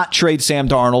should not trade Sam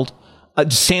Darnold.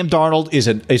 Sam Darnold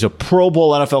is a Pro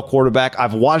Bowl NFL quarterback.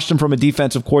 I've watched him from a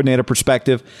defensive coordinator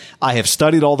perspective. I have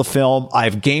studied all the film. I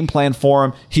have game plan for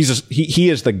him. He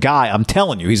is the guy. I'm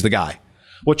telling you, he's the guy.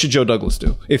 What should Joe Douglas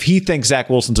do if he thinks Zach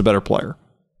Wilson's a better player?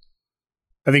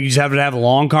 I think you just have to have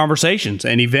long conversations,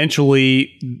 and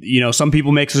eventually, some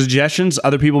people make suggestions,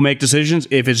 other people make decisions.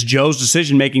 If it's Joe's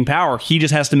decision-making power, he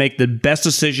just has to make the best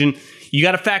decision. You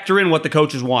got to factor in what the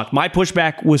coaches want. My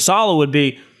pushback with Saleh would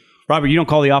be, Robert, you don't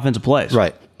call the offensive plays.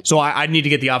 Right. So I need to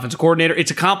get the offensive coordinator. It's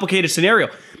a complicated scenario,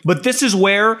 but this is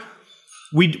where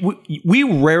we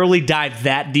rarely dive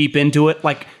that deep into it,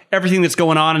 like everything that's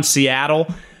going on in Seattle,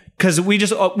 because we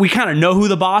kind of know who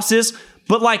the boss is.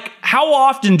 But like, how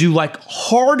often do like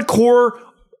hardcore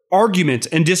arguments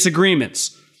and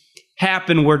disagreements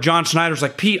happen where John Schneider's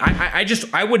like, Pete,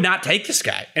 I would not take this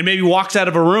guy, and maybe walks out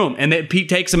of a room, and then Pete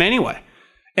takes him anyway,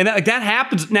 and that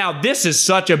happens. Now, this is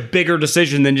such a bigger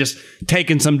decision than just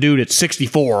taking some dude at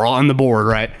 64 on the board,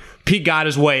 right? Pete got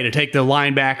his way to take the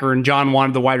linebacker, and John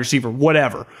wanted the wide receiver,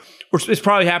 whatever. It's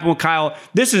probably happened with Kyle.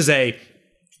 This is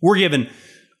we're given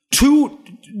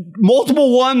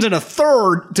multiple ones and a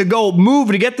third to go move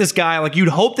to get this guy. Like, you'd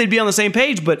hope they'd be on the same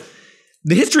page, but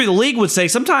the history of the league would say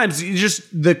sometimes just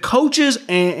the coaches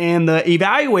and the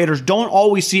evaluators don't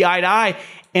always see eye to eye.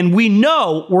 And we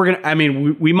know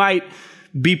we might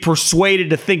be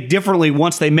persuaded to think differently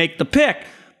once they make the pick,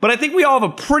 but I think we all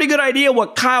have a pretty good idea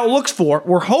what Kyle looks for.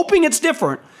 We're hoping it's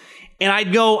different.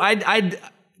 And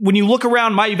when you look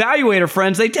around my evaluator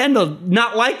friends, they tend to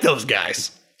not like those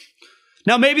guys.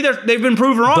 Now, maybe they've been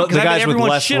proven wrong because I bet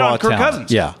everyone shit on Kirk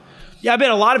Cousins. Yeah, I bet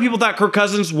a lot of people thought Kirk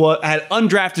Cousins had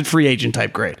undrafted free agent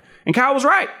type grade. And Kyle was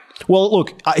right. Well,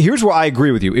 look, here's where I agree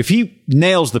with you. If he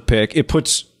nails the pick, it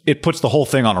puts the whole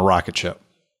thing on a rocket ship.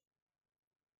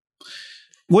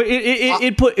 Well,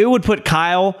 it would put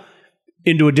Kyle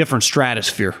into a different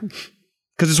stratosphere.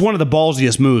 Because it's one of the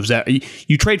ballsiest moves. That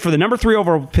you trade for the number 3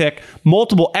 overall pick,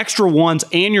 multiple extra ones,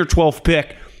 and your 12th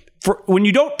pick. For when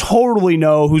you don't totally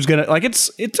know who's going to,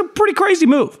 it's a pretty crazy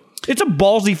move. It's a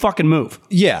ballsy fucking move.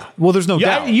 Yeah. Well, there's no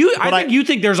doubt. I think you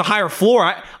think there's a higher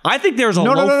floor. I think there's a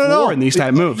low floor in these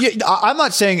type moves. Yeah, I'm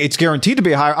not saying it's guaranteed to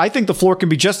be higher. I think the floor can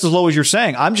be just as low as you're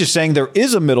saying. I'm just saying there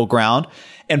is a middle ground.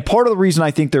 And part of the reason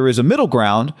I think there is a middle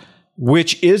ground,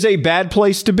 which is a bad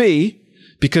place to be,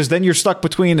 because then you're stuck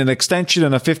between an extension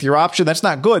and a 5th-year option. That's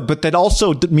not good. But that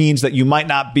also means that you might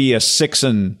not be a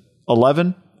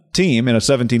 6-11 team in a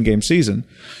 17-game season.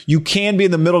 You can be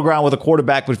in the middle ground with a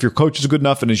quarterback, but if your coach is good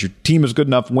enough and if your team is good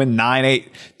enough, win 9, 8,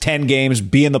 10 games,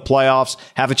 be in the playoffs,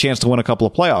 have a chance to win a couple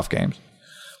of playoff games,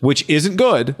 which isn't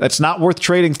good. That's not worth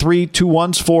trading 3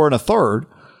 2-1s for and a third,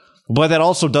 but that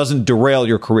also doesn't derail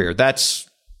your career.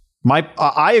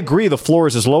 I agree the floor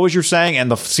is as low as you're saying and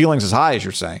the ceiling's as high as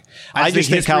you're saying. I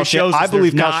believe Kyle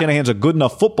Shanahan's a good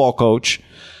enough football coach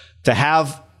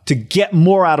to get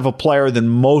more out of a player than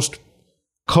most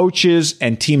coaches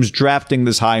and teams drafting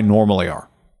this high normally are.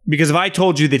 Because if I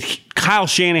told you that Kyle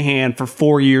Shanahan for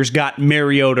 4 years got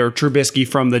Mariota or Trubisky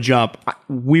from the jump,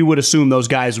 we would assume those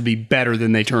guys would be better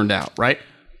than they turned out, right?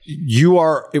 You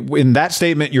are, in that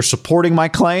statement, you're supporting my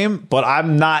claim, but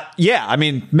I'm not. Yeah, I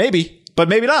mean, maybe, but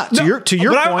maybe not. To your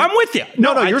point. I'm with you.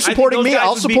 No, you're supporting me.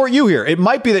 I'll support you here. It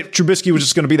might be that Trubisky was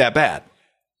just going to be that bad.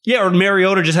 Yeah, or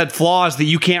Mariota just had flaws that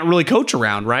you can't really coach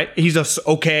around, right? He's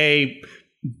okay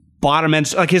bottom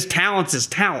end, like his talent's his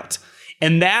talent.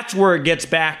 And that's where it gets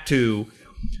back to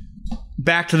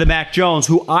the Mac Jones,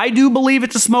 who I do believe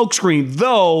it's a smokescreen,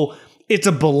 though it's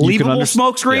a believable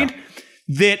smokescreen. Yeah.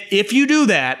 That if you do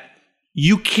that,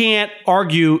 you can't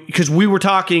argue, because we were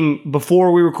talking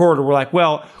before we recorded, we're like,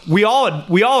 well, we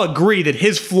all agree that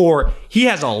his floor, he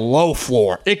has a low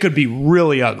floor. It could be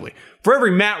really ugly. For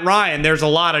every Matt Ryan, there's a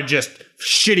lot of just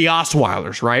shitty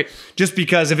Osweilers, right? Just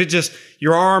because if it just,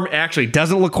 your arm actually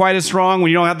doesn't look quite as strong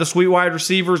when you don't have the sweet wide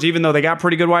receivers, even though they got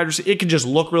pretty good wide receivers, it could just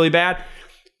look really bad.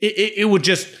 It would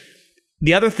just,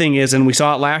 the other thing is, and we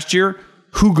saw it last year,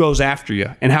 who goes after you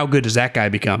and how good does that guy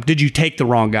become? Did you take the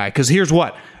wrong guy? Because here's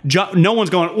what. No one's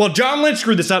going, well, John Lynch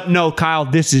screwed this up. No, Kyle,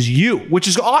 this is you, which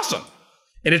is awesome.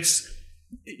 And it's,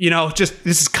 just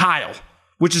this is Kyle,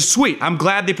 which is sweet. I'm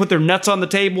glad they put their nuts on the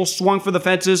table, swung for the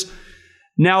fences.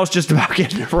 Now it's just about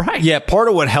getting it right. Yeah, part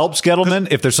of what helps Gettleman,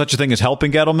 if there's such a thing as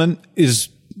helping Gettleman, is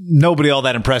nobody all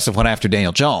that impressive went after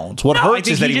Daniel Jones. What hurts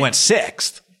is that he went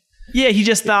sixth. Yeah, he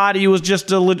just thought he was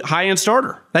just a high-end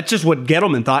starter. That's just what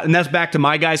Gettleman thought. And that's back to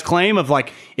my guy's claim of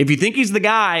like, if you think he's the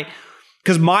guy,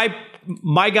 because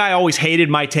my guy always hated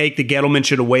my take that Gettleman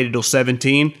should have waited till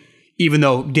 17, even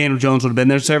though Daniel Jones would have been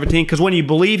there at 17. Because when you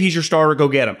believe he's your starter, go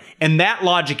get him. And that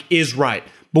logic is right.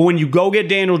 But when you go get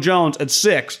Daniel Jones at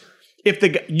 6, if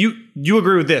you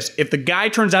agree with this, if the guy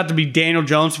turns out to be Daniel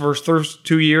Jones for his first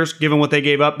 2 years, given what they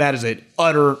gave up, that is an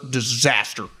utter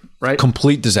disaster, right?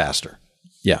 Complete disaster.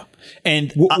 Yeah.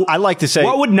 And I like to say,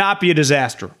 what would not be a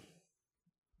disaster?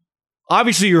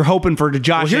 Obviously, you're hoping for the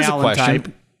Josh Allen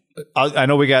type. I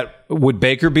know would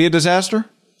Baker be a disaster?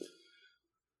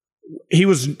 He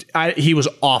was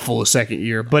awful the second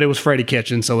year, but it was Freddie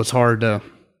Kitchens, so it's hard to.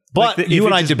 But you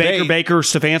and I debate Baker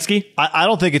Stefanski. I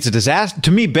don't think it's a disaster.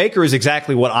 To me, Baker is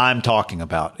exactly what I'm talking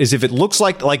about. Is if it looks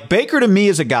like Baker to me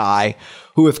is a guy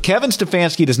who, if Kevin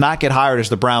Stefanski does not get hired as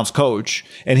the Browns coach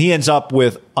and he ends up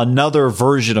with another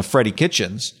version of Freddie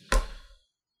Kitchens,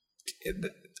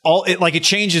 it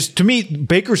changes. To me,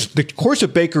 the course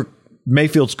of Baker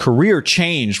Mayfield's career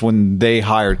changed when they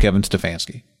hired Kevin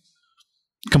Stefanski.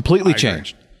 Completely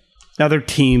changed. Now their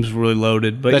team's really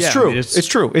loaded, but that's true. I mean, it's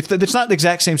true. It's not the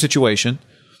exact same situation.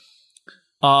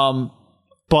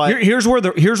 But here's where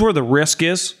the risk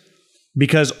is,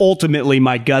 because ultimately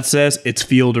my gut says it's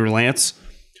Field or Lance.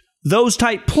 Those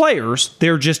type players,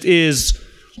 there just is.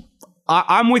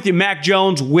 I'm with you, Mac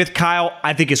Jones with Kyle.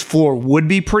 I think his floor would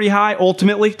be pretty high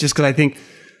ultimately, just because I think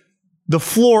the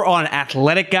floor on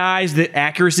athletic guys, that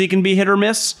accuracy can be hit or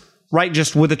miss, right?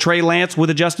 Just with a Trey Lance, with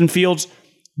a Justin Fields.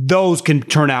 Those can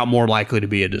turn out more likely to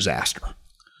be a disaster.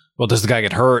 Well, does the guy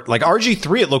get hurt? Like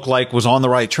RG3, it looked like was on the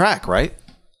right track, right?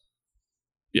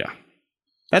 Yeah.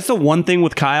 That's the one thing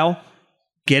with Kyle,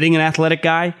 getting an athletic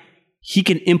guy, he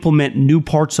can implement new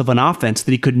parts of an offense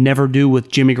that he could never do with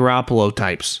Jimmy Garoppolo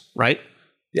types, right?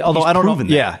 Yeah, although I don't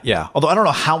know. Yeah. Although I don't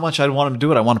know how much I'd want him to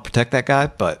do it. I want to protect that guy,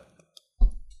 but.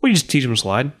 Well, you just teach him to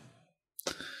slide.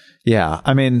 Yeah.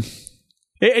 I mean.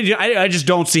 I just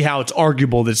don't see how it's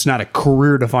arguable that it's not a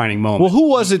career-defining moment. Well,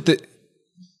 who was it that...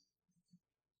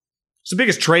 It's the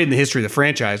biggest trade in the history of the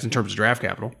franchise in terms of draft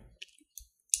capital.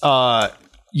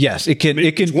 Yes, it can.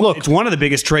 Look, it's one of the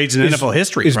biggest trades in NFL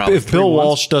history. Probably if Bill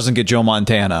Walsh doesn't get Joe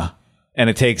Montana, and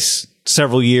it takes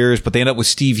several years, but they end up with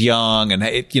Steve Young, and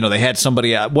they had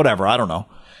somebody out, whatever, I don't know,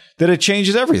 that it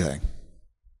changes everything.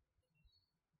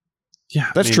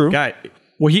 Yeah, that's true.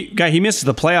 He misses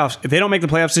the playoffs. If they don't make the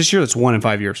playoffs this year, that's 1 in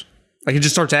 5 years. Like, it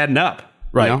just starts adding up.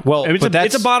 Right. You know? Well,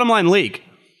 it's a bottom line league.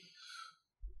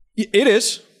 It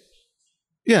is.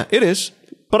 Yeah, it is.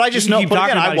 But I just know. But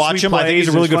again, I watch him. I think he's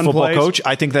a really good football coach.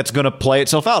 I think that's going to play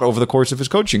itself out over the course of his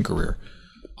coaching career.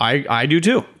 I do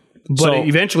too. But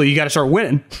eventually, you got to start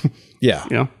winning.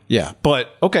 Yeah. Yeah.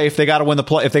 But okay, if they got to win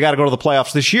if they got to go to the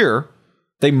playoffs this year,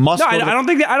 they must. No, I don't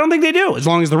think they do. As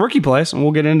long as the rookie plays, and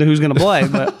we'll get into who's going to play.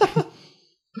 But.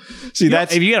 See,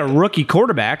 that's if you got a rookie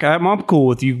quarterback, I'm cool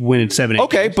with you winning 7-8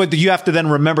 Okay, games. but you have to then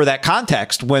remember that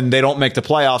context when they don't make the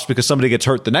playoffs because somebody gets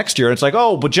hurt the next year. And it's like,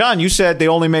 oh, but John, you said they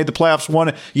only made the playoffs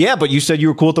one. Yeah, but you said you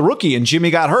were cool with the rookie and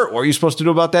Jimmy got hurt. What were you supposed to do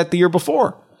about that the year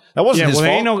before? That wasn't his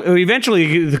fault.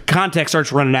 Eventually, the context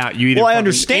starts running out. I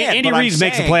understand. Andy Reid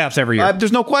makes the playoffs every year.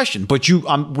 There's no question. But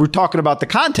we're talking about the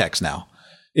context now.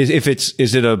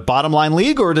 Is it a bottom line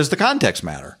league or does the context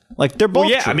matter? Like they're both. Well,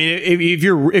 yeah, true. I mean,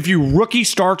 if your rookie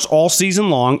starts all season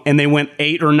long and they went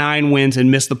 8 or 9 wins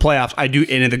and missed the playoffs,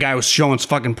 and the guy was showing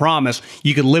fucking promise,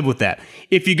 you could live with that.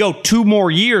 If you go 2 more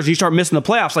years and you start missing the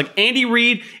playoffs, like Andy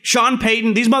Reid, Sean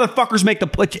Payton, these motherfuckers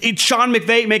Sean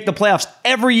McVay make the playoffs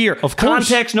every year. Of course,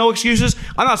 context, no excuses.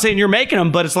 I'm not saying you're making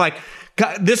them, but it's like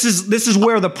this is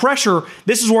where the pressure.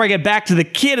 This is where I get back to the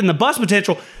kid and the bust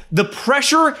potential. The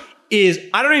pressure is,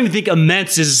 I don't even think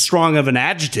immense is as strong of an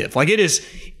adjective. Like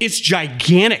it's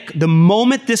gigantic. The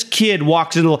moment this kid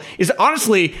walks into it's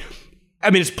honestly,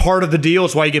 I mean, it's part of the deal.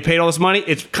 It's why you get paid all this money.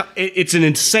 It's an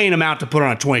insane amount to put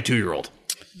on a 22-year-old.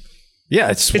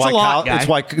 Yeah, it's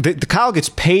why Kyle gets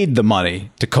paid the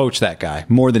money to coach that guy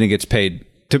more than he gets paid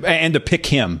to pick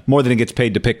him, more than he gets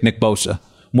paid to pick Nick Bosa,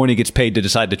 more than he gets paid to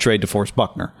decide to trade DeForest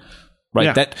Buckner.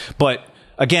 Right. Yeah.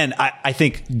 again, I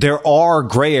think there are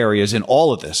gray areas in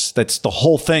all of this. That's the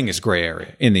whole thing is gray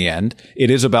area in the end.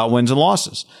 It is about wins and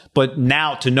losses. But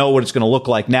now to know what it's going to look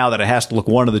like now that it has to look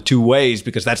one of the two ways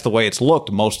because that's the way it's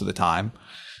looked most of the time.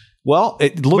 Well,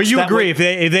 it looks. But you agree if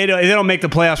they don't make the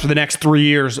playoffs for the next 3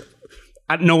 years,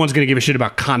 no one's going to give a shit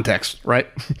about context, right?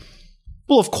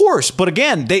 Well, of course. But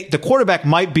again, the quarterback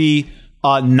might be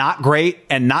not great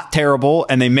and not terrible,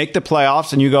 and they make the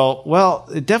playoffs, and you go, well,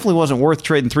 it definitely wasn't worth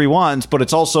trading 3-1s, but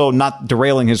it's also not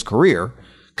derailing his career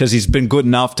because he's been good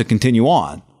enough to continue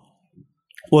on.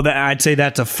 Well, I'd say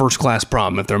that's a first-class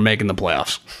problem if they're making the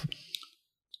playoffs.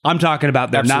 I'm talking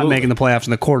about they're not making the playoffs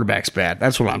and the quarterback's bad.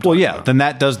 That's what I'm talking about. Well, yeah, then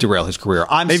that does derail his career.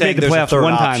 They've made the playoffs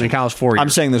one time in college 4 years. I'm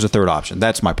saying there's a third option.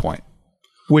 That's my point.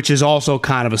 Which is also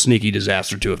kind of a sneaky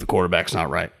disaster, too, if the quarterback's not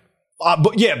right.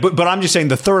 But I'm just saying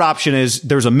the third option is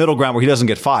there's a middle ground where he doesn't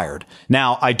get fired.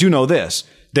 Now, I do know this.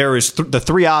 There is the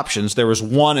three options. There is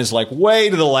one is like way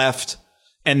to the left,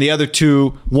 and the other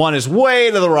two, one is way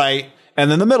to the right,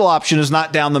 and then the middle option is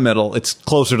not down the middle. It's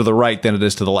closer to the right than it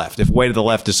is to the left. If way to the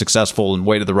left is successful and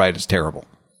way to the right is terrible.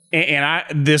 And I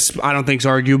don't think is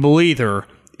arguable either.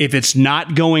 If it's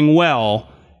not going well,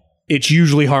 it's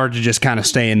usually hard to just kind of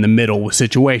stay in the middle with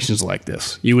situations like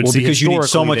this. You would see because you need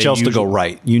so much else to go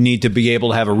right. You need to be able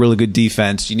to have a really good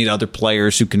defense. You need other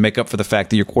players who can make up for the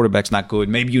fact that your quarterback's not good.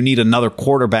 Maybe you need another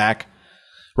quarterback,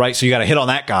 right? So you got to hit on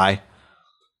that guy.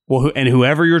 Well, and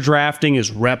whoever you're drafting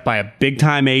is rep by a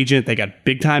big-time agent. They got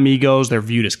big-time egos. They're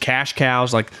viewed as cash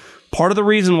cows. Like, part of the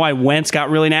reason why Wentz got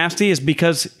really nasty is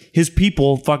because his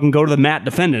people fucking go to the mat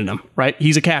defending him, right?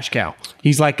 He's a cash cow.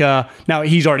 He's like, now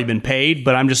he's already been paid,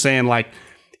 but I'm just saying, like,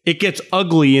 it gets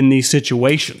ugly in these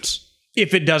situations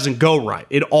if it doesn't go right.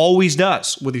 It always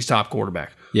does with these top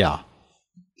quarterbacks. Yeah.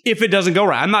 If it doesn't go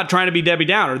right. I'm not trying to be Debbie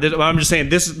Downer. I'm just saying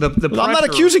this is the pressure. I'm not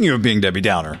accusing you of being Debbie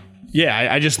Downer. Yeah,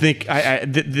 I just think,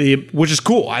 which is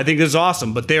cool. I think this is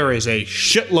awesome, but there is a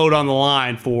shitload on the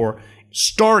line for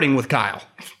starting with Kyle.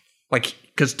 Like,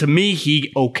 because to me,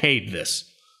 he okayed this.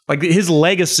 Like, his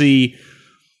legacy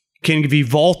can be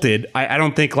vaulted. I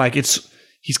don't think, like,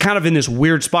 he's kind of in this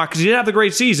weird spot because he didn't have the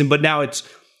great season, but now it's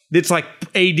like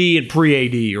AD and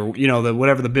pre-AD or, you know,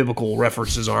 whatever the biblical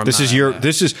references are. This is your one.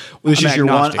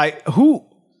 Who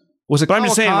was it? But I'm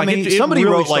just saying, like, somebody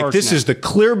really wrote, like, this is the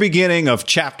clear beginning of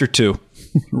chapter 2,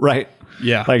 right?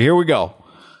 Yeah. Like, here we go.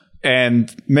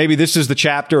 And maybe this is the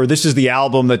chapter or this is the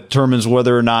album that determines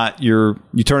whether or not you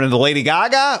turn into Lady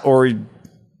Gaga or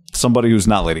somebody who's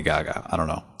not Lady Gaga. I don't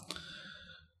know.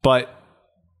 But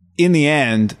in the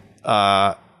end,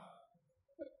 yeah,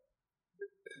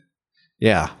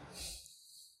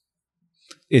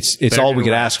 it's all we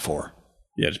could ask for.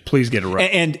 Yeah, just please get it right.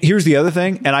 And here's the other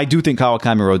thing, and I do think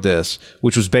Kawakami wrote this,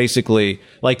 which was basically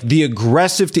like the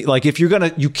aggressive, like if you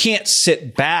can't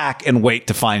sit back and wait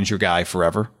to find your guy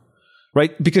forever.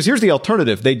 Right? Because here's the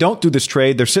alternative. They don't do this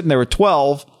trade. They're sitting there at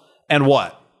 12, and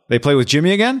what? They play with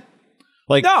Jimmy again?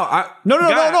 Like, no. I know you're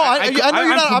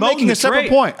not. I'm making a separate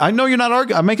point. I know you're not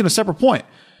arguing. I'm making a separate point.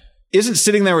 Isn't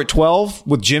sitting there at 12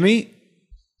 with Jimmy?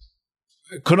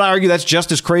 Couldn't I argue that's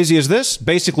just as crazy as this?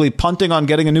 Basically punting on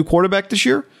getting a new quarterback this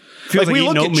year? Feels like we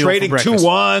look at trading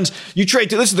 2-1s. You trade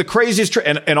this is the craziest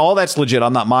trade, and all that's legit.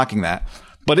 I'm not mocking that.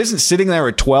 But isn't sitting there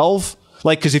at 12?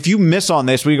 Like, because if you miss on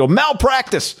this, we go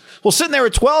malpractice. Well, sitting there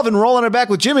at 12 and rolling it back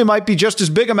with Jimmy might be just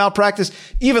as big a malpractice,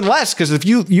 even less. Because if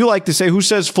you like to say, who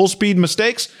says full speed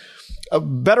mistakes?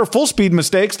 Better full speed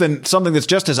mistakes than something that's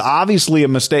just as obviously a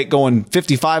mistake going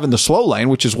 55 in the slow lane,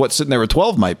 which is what sitting there at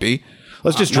 12 might be.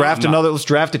 Let's just draft another. Let's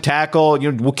draft a tackle.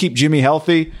 We'll keep Jimmy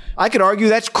healthy. I could argue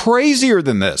that's crazier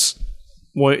than this.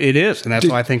 Well, it is, and that's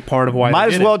why I think part of why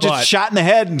might as well just shot in the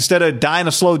head instead of dying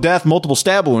a slow death, multiple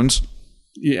stab wounds.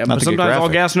 Yeah, but sometimes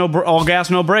all gas,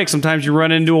 no brakes. Sometimes you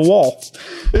run into a wall.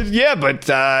 Yeah, but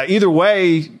either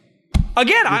way,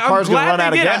 again, I'm glad run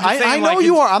out of gas. I know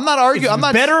you are. I'm not arguing. I'm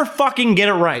not. Better fucking get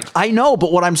it right. I know,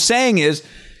 but what I'm saying is,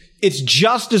 it's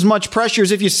just as much pressure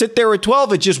as if you sit there at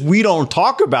 12. It's just we don't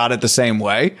talk about it the same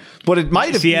way, but it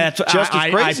might have been just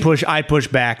as crazy. I push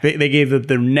back. They gave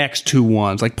the next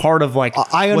 2-1s, like part of like.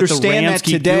 I understand that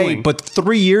today, but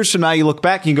 3 years from now, you look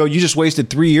back and you go, you just wasted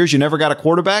 3 years. You never got a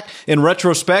quarterback. In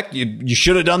retrospect, you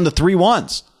should have done the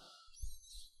 3-1s.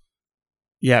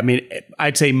 Yeah, I mean,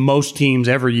 I'd say most teams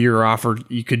every year are offered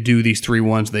you could do these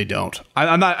 3-1s. They don't.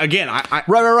 I'm not. Again,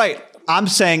 right. I'm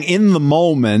saying in the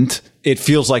moment, it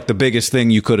feels like the biggest thing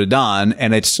you could have done,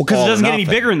 and it's because it doesn't get any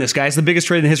bigger in this, guy. It's the biggest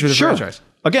trade in the history of the franchise.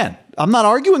 Again, I'm not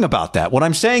arguing about that. What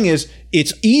I'm saying is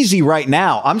it's easy right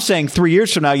now. I'm saying 3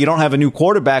 years from now, you don't have a new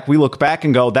quarterback. We look back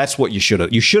and go, that's what you should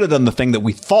have. You should have done the thing that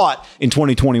we thought in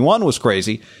 2021 was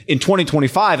crazy. In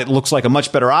 2025, it looks like a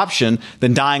much better option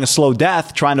than dying a slow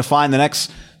death, trying to find the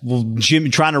next Jimmy,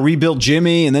 trying to rebuild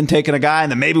Jimmy and then taking a guy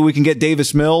and then maybe we can get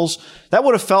Davis Mills. That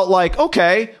would have felt like,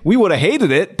 okay, we would have hated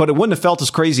it, but it wouldn't have felt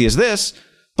as crazy as this.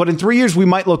 But in 3 years, we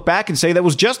might look back and say that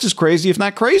was just as crazy, if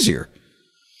not crazier.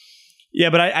 Yeah,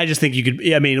 but I just think you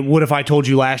could. I mean, what if I told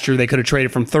you last year they could have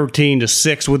traded from 13 to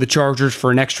 6 with the Chargers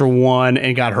for an extra 1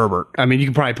 and got Herbert? I mean, you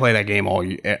can probably play that game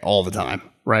all the time,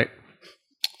 right?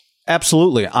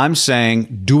 Absolutely. I'm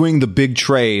saying doing the big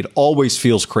trade always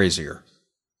feels crazier.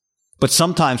 But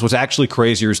sometimes what's actually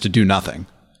crazier is to do nothing.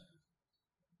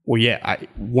 Well, yeah,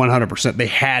 100%. They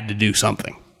had to do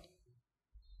something.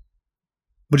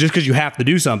 But just because you have to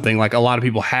do something, like a lot of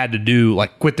people had to do,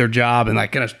 like quit their job and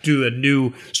like kind of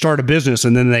start a business,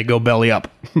 and then they go belly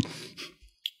up.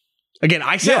 Again,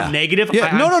 I sound negative.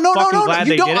 Yeah. No.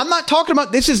 You don't. I'm not talking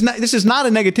about this. Is not a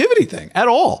negativity thing at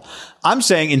all. I'm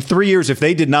saying in 3 years, if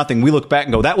they did nothing, we look back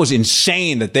and go, that was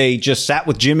insane that they just sat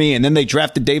with Jimmy and then they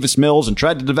drafted Davis Mills and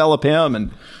tried to develop him, and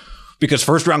because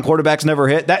first round quarterbacks never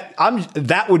hit.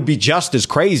 That would be just as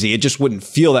crazy. It just wouldn't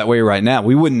feel that way right now.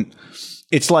 We wouldn't.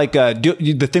 It's like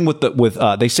the thing with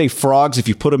they say frogs, if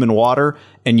you put them in water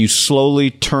and you slowly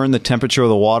turn the temperature of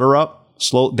the water up,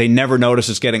 they never notice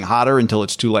it's getting hotter until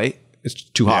it's too late. It's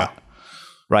too hot,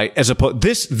 right? As opposed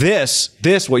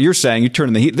this what you're saying, you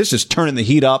turn the heat. This is turning the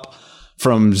heat up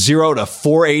from 0 to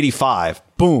 485.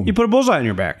 Boom. You put a bullseye on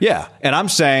your back. Yeah, and I'm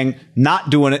saying not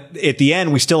doing it. At the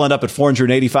end, we still end up at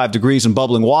 485 degrees and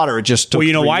bubbling water. It just took. Well,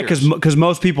 you know why? Because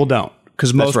most people don't.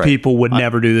 Because most people would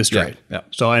never do this trade. Yeah.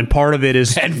 So, and part of it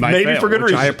is maybe for good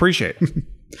reason. I appreciate.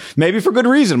 Maybe for good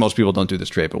reason most people don't do this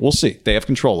trade, but we'll see. They have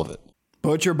control of it.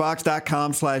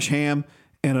 ButcherBox.com/ham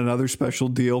and another special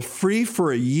deal. Free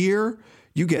for a year.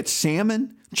 You get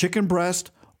salmon, chicken breast,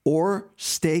 or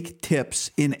steak tips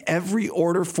in every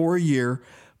order for a year,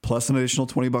 plus an additional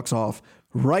 $20 off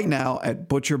right now at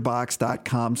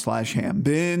ButcherBox.com/ham.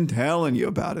 Been telling you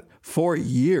about it for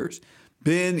years.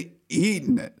 Been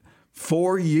eating it.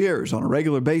 4 years on a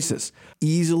regular basis.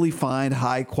 Easily find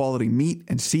high quality meat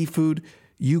and seafood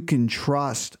you can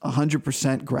trust.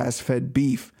 100% grass-fed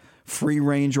beef,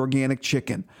 free-range organic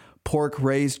chicken, pork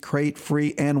raised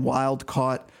crate-free and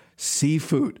wild-caught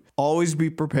seafood. Always be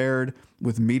prepared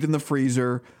with meat in the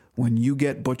freezer when you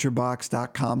get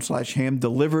ButcherBox.com/ham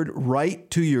delivered right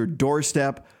to your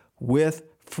doorstep with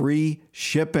free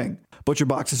shipping.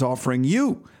 ButcherBox is offering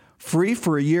you free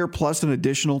for a year plus an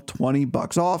additional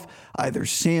 $20 off either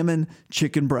salmon,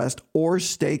 chicken breast, or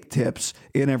steak tips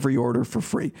in every order for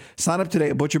free. Sign up today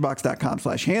at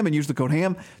ButcherBox.com/ham and use the code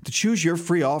HAM to choose your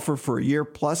free offer for a year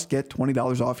plus get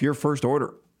 $20 off your first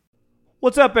order.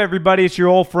 What's up, everybody? It's your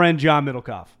old friend, John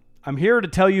Middlecoff. I'm here to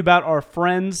tell you about our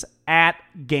friends at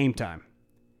Game Time.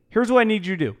 Here's what I need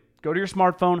you to do. Go to your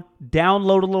smartphone,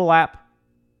 download a little app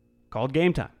called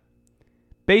Game Time.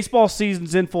 Baseball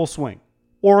season's in full swing.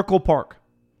 Oracle Park.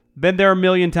 Been there a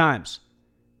million times.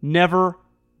 Never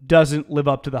doesn't live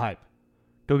up to the hype.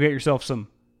 Go get yourself some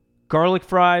garlic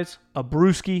fries, a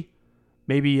brewski,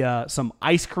 maybe some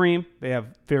ice cream. They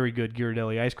have very good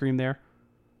Ghirardelli ice cream there.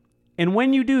 And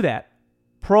when you do that,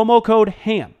 promo code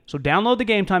HAM. So download the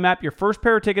Game Time app. Your first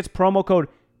pair of tickets, promo code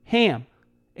HAM,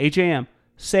 H-A-M,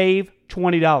 save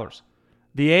 $20.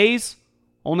 The A's,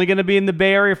 only going to be in the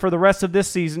Bay Area for the rest of this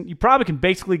season. You probably can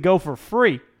basically go for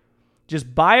free.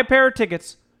 Just buy a pair of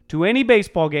tickets to any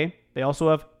baseball game. They also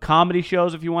have comedy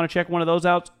shows if you want to check one of those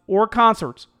out, or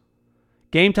concerts.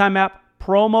 Game Time app,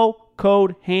 promo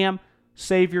code HAM,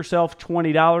 save yourself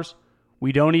 $20.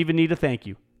 We don't even need a thank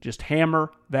you. Just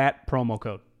hammer that promo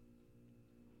code.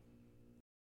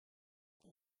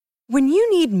 When you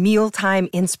need mealtime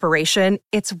inspiration,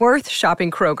 it's worth shopping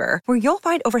Kroger, where you'll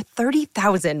find over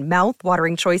 30,000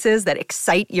 mouth-watering choices that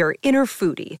excite your inner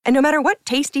foodie. And no matter what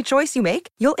tasty choice you make,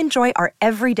 you'll enjoy our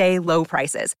everyday low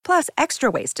prices, plus extra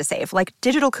ways to save, like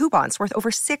digital coupons worth over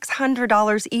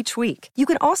 $600 each week. You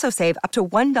can also save up to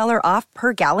 $1 off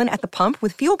per gallon at the pump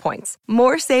with fuel points.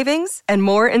 More savings and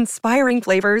more inspiring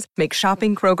flavors make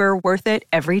shopping Kroger worth it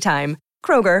every time.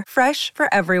 Kroger, fresh for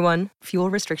everyone. Fuel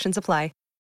restrictions apply.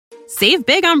 Save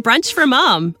big on brunch for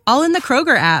mom, all in the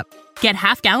Kroger app. Get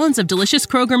half gallons of delicious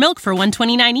Kroger milk for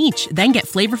 $1.29 each. Then get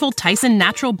flavorful Tyson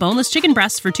natural boneless chicken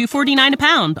breasts for $2.49 a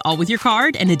pound, all with your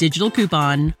card and a digital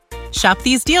coupon. Shop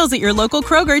these deals at your local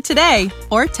Kroger today,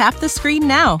 or tap the screen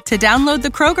now to download the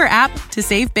Kroger app to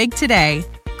save big today.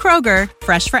 Kroger,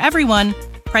 fresh for everyone.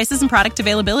 Prices and product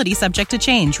availability subject to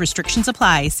change. Restrictions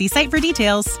apply. See site for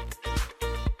details.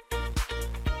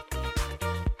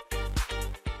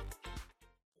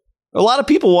 A lot of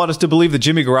people want us to believe that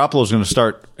Jimmy Garoppolo is going to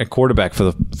start at quarterback for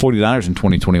the 49ers in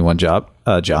 2021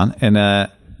 John. And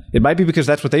it might be because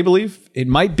that's what they believe. It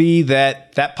might be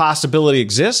that possibility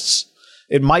exists.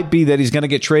 It might be that he's going to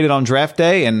get traded on draft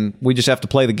day, and we just have to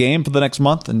play the game for the next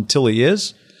month until he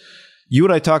is. You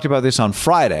and I talked about this on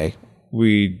Friday.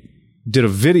 We did a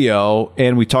video,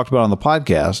 and we talked about it on the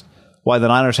podcast, why the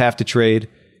Niners have to trade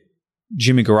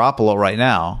Jimmy Garoppolo right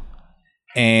now,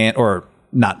 or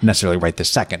not necessarily right this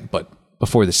second, but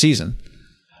before the season.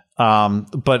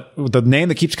 But the name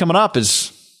that keeps coming up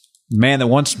is the man that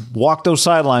once walked those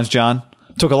sidelines, John.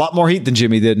 Took a lot more heat than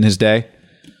Jimmy did in his day.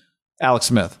 Alex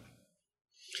Smith.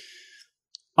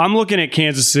 I'm looking at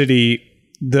Kansas City,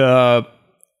 the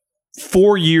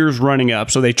 4 years running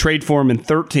up. So they trade for him in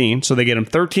 13. So they get him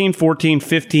 13, 14,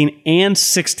 15, and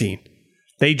 16.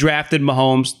 They drafted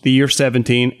Mahomes the year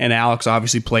 17, and Alex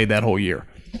obviously played that whole year.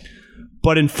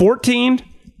 But in 13,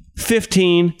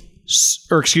 14,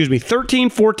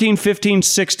 15,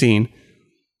 16,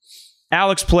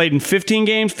 Alex played in 15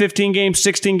 games, 16 games,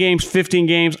 15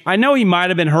 games. I know he might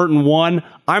have been hurt in one.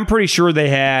 I'm pretty sure they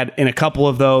had, in a couple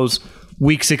of those,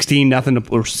 week 16,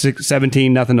 or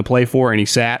 17, nothing to play for, and he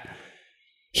sat.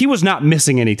 He was not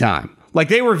missing any time. Like,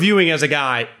 they were viewing as a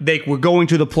guy, they were going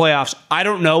to the playoffs, I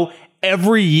don't know,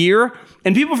 every year.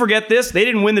 And people forget this. They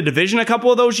didn't win the division a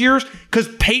couple of those years because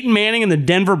Peyton Manning and the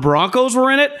Denver Broncos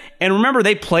were in it. And remember,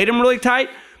 they played him really tight,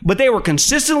 but they were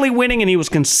consistently winning and he was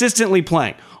consistently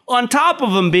playing. On top of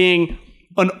him being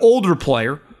an older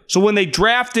player. So when they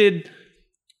drafted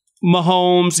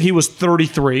Mahomes, he was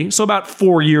 33, so about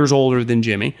 4 years older than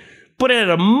Jimmy. But it had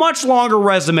a much longer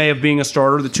resume of being a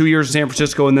starter, the 2 years in San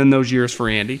Francisco and then those years for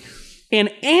Andy. And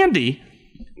Andy,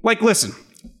 like, listen,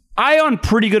 I, on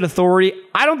pretty good authority,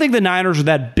 I don't think the Niners are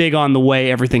that big on the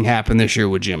way everything happened this year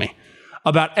with Jimmy.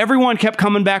 About everyone kept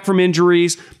coming back from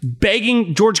injuries,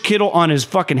 begging George Kittle on his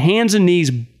fucking hands and knees,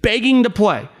 begging to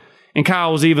play. And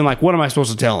Kyle was even like, what am I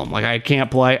supposed to tell him? Like, I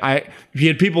can't play. He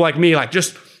had people like me like,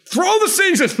 just throw the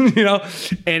season, you know?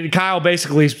 And Kyle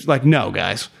basically like, no,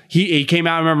 guys. He came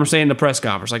out, I remember saying in the press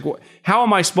conference, like, how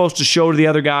am I supposed to show to the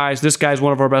other guys, this guy's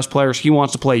one of our best players, he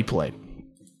wants to play, he played.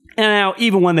 And now,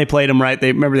 even when they played him right,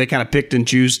 they kind of picked and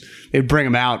choose. They'd bring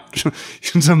him out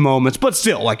in some moments. But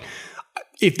still, like,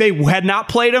 if they had not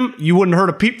played him, you wouldn't have heard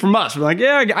a peep from us. We're like,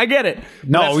 yeah, I get it.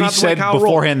 No, we said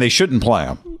beforehand they shouldn't play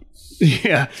him.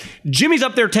 Yeah. Jimmy's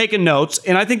up there taking notes,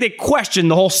 and I think they questioned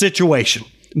the whole situation.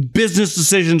 Business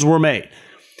decisions were made.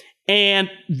 And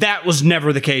that was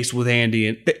never the case with Andy.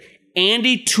 And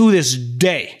Andy, to this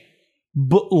day,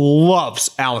 loves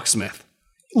Alex Smith.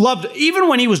 Loved it. Even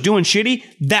when he was doing shitty,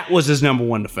 that was his number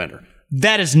one defender.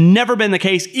 That has never been the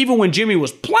case, even when Jimmy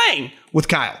was playing with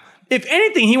Kyle. If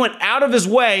anything, he went out of his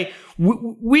way.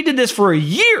 We did this for a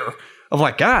year of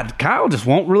like, God, Kyle just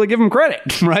won't really give him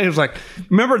credit, right? It was like,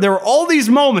 remember, there were all these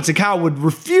moments and Kyle would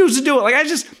refuse to do it. Like,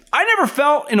 I never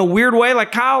felt in a weird way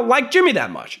like Kyle liked Jimmy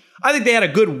that much. I think they had a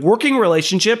good working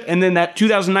relationship, and then that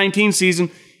 2019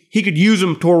 season, he could use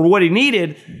him toward what he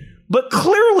needed. But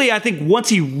clearly, I think once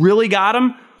he really got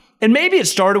him, and maybe it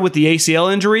started with the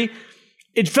ACL injury,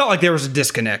 it felt like there was a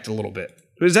disconnect a little bit.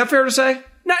 Is that fair to say?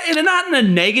 Not in a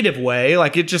negative way.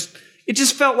 Like, it just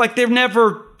felt like they're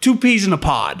never two peas in a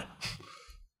pod.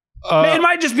 It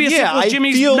might just be as simple as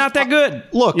Jimmy's not that good.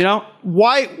 Look, you know,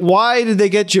 why did they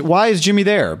get? Why is Jimmy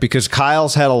there? Because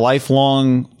Kyle's had a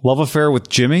lifelong love affair with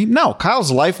Jimmy? No,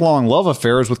 Kyle's lifelong love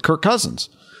affair is with Kirk Cousins,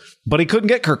 but he couldn't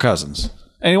get Kirk Cousins,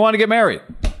 and he wanted to get married,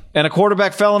 and a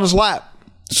quarterback fell in his lap,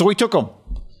 so he took him,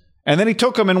 and then he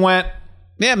took him and went,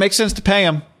 yeah, it makes sense to pay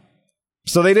him,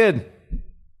 so they did.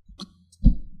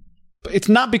 It's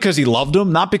not because he loved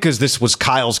him, not because this was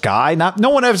Kyle's guy. No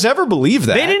one has ever believed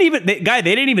that. They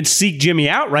didn't even seek Jimmy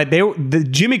out, right?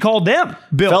 Jimmy called them.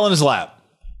 Bill fell in his lap.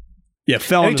 Yeah,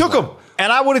 fell in his lap. And he took him.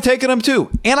 And I would have taken him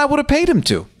too. And I would have paid him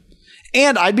too.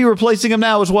 And I'd be replacing him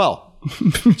now as well.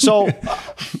 So,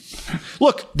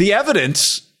 look, the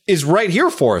evidence is right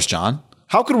here for us, John.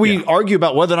 How could we argue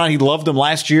about whether or not he loved him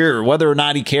last year or whether or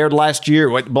not he cared last year?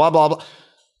 Blah, blah, blah.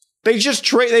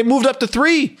 They moved up to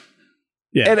 3.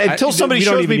 Yeah, and until somebody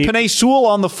shows me Penei Sewell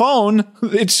on the phone,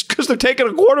 it's because they're taking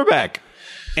a quarterback.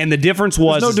 And the difference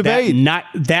was no debate.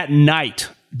 That night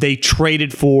they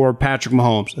traded for Patrick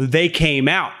Mahomes. They came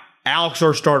out, Alex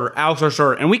our starter,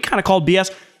 and we kind of called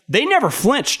BS. They never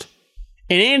flinched.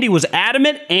 And Andy was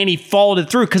adamant, and he followed it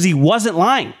through because he wasn't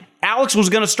lying. Alex was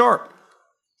going to start.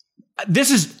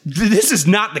 This is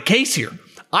not the case here.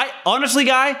 Honestly,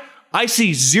 I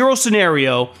see zero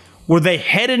scenario where they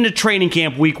head into training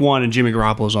camp week 1 and Jimmy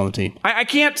Garoppolo's on the team. I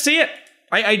can't see it.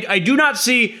 I do not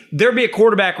see there be a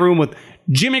quarterback room with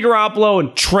Jimmy Garoppolo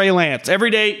and Trey Lance. Every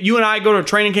day, you and I go to a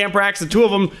training camp practice, the two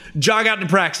of them jog out to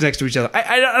practice next to each other.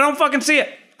 I don't fucking see it.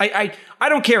 I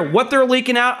don't care what they're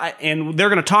leaking out, and they're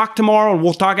going to talk tomorrow, and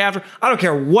we'll talk after. I don't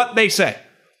care what they say.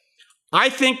 I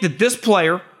think that this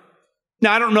player,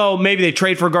 now I don't know, maybe they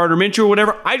trade for Gardner Minshew or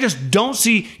whatever. I just don't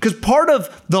see, because part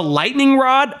of the lightning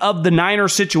rod of the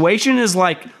Niners situation is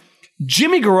like,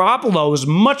 Jimmy Garoppolo is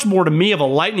much more to me of a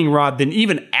lightning rod than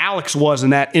even Alex was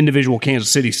in that individual Kansas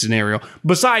City scenario,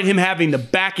 beside him having the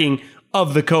backing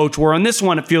of the coach, where on this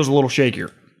one it feels a little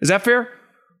shakier. Is that fair?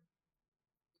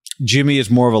 Jimmy is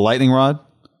more of a lightning rod?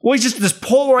 Well, he's just this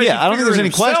polarizing. Yeah, I don't think there's any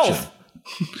himself.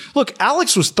 question. Look,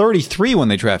 Alex was 33 when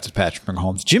they drafted Patrick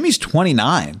Mahomes. Jimmy's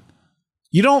 29.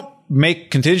 You don't make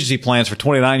contingency plans for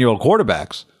 29-year-old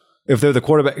quarterbacks if they're the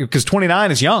quarterback, because 29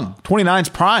 is young. 29 is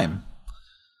prime.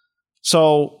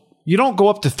 So you don't go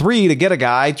up to 3 to get a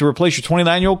guy to replace your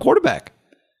 29-year-old quarterback.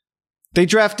 They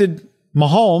drafted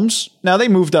Mahomes. Now, they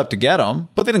moved up to get him,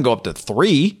 but they didn't go up to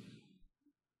 3.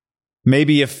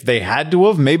 Maybe if they had to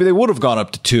have, maybe they would have gone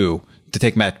up to 2 to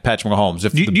take Patrick Mahomes.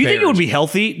 Do you think it would be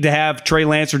healthy to have Trey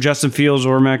Lance or Justin Fields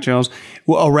or Mac Jones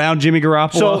around Jimmy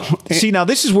Garoppolo? So, see, now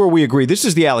this is where we agree. This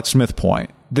is the Alex Smith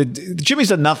point. Jimmy's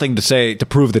done nothing to say to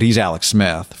prove that he's Alex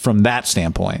Smith from that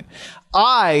standpoint.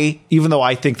 Even though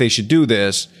I think they should do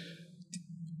this,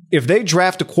 if they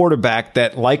draft a quarterback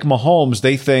that, like Mahomes,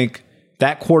 they think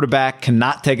that quarterback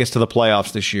cannot take us to the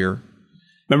playoffs this year.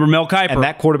 Remember Mel Kiper? And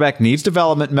that quarterback needs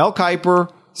development. Mel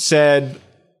Kiper said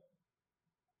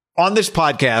on this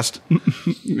podcast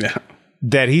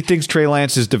that he thinks Trey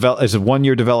Lance is a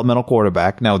 1-year developmental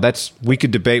quarterback. Now, we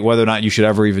could debate whether or not you should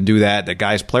ever even do that. The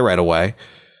guys play right away.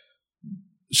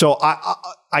 So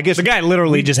I guess the guy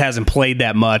literally just hasn't played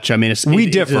that much. I mean, we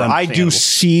differ. I do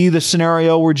see the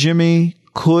scenario where Jimmy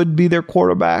could be their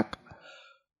quarterback.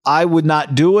 I would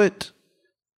not do it,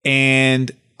 and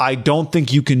I don't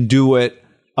think you can do it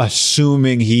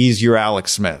assuming he's your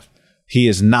Alex Smith. He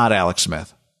is not Alex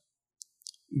Smith.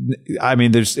 I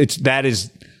mean, that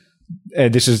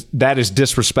is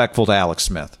disrespectful to Alex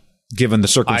Smith, given the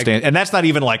circumstance, and that's not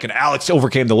even like an Alex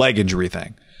overcame the leg injury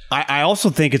thing. I also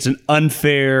think it's an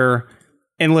unfair,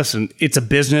 and listen, it's a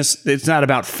business. It's not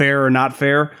about fair or not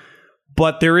fair,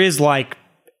 but there is like,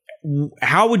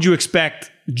 how would you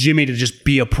expect Jimmy to just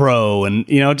be a pro? And,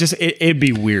 it'd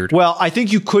be weird. Well, I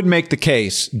think you could make the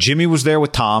case. Jimmy was there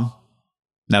with Tom.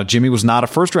 Now, Jimmy was not a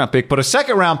first-round pick, but a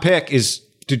second-round pick is,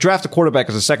 to draft a quarterback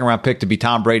as a second-round pick to be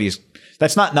Tom Brady,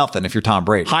 that's not nothing if you're Tom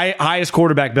Brady. Highest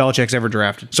quarterback Belichick's ever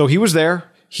drafted. So he was there.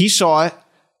 He saw it.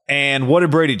 And what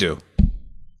did Brady do?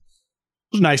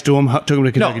 It was nice to him. Took him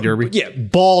to Kentucky Derby. Yeah,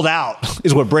 balled out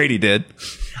is what Brady did.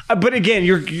 But again,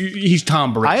 he's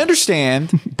Tom Brady. I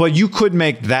understand, but you could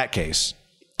make that case.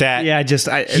 That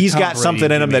he's got something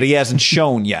in him that he hasn't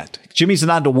shown yet. Jimmy's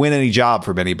not to win any job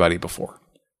from anybody before,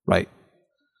 right?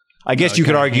 I guess you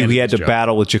could argue he had to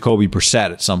battle with Jacoby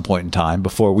Brissett at some point in time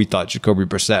before we thought Jacoby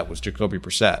Brissett was Jacoby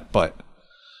Brissett, but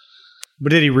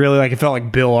did he really? Like, it felt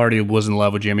like Bill already was in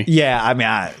love with Jimmy. Yeah, I mean,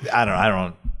 I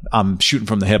don't. I'm shooting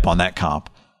from the hip on that comp.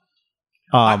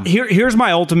 Here's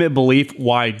my ultimate belief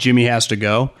why Jimmy has to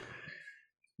go.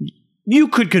 You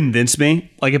could convince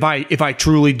me, like if I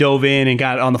truly dove in and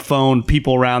got on the phone,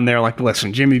 people around there like,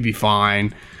 listen, Jimmy'd be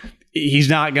fine. He's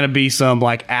not going to be some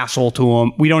like asshole to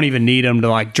him. We don't even need him to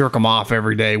like jerk him off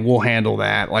every day. We'll handle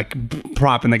that, like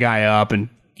propping the guy up and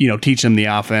teach him the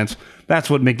offense. That's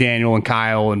what McDaniel and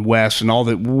Kyle and Wes and all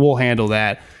that. We'll handle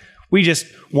that. We just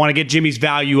want to get Jimmy's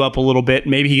value up a little bit.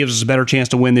 Maybe he gives us a better chance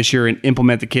to win this year and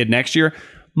implement the kid next year.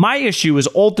 My issue is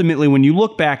ultimately when you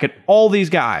look back at all these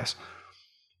guys,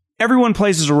 everyone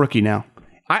plays as a rookie now.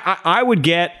 I would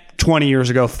get 20 years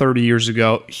ago, 30 years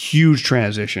ago, huge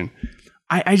transition.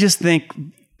 I just think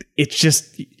it's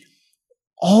just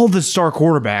all the star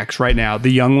quarterbacks right now, the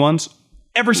young ones,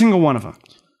 every single one of them.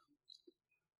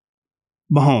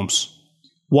 Mahomes,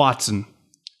 Watson,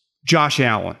 Josh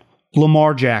Allen,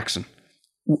 Lamar Jackson,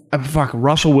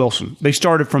 Russell Wilson. They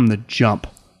started from the jump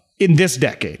in this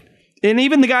decade. And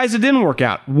even the guys that didn't work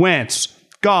out, Wentz,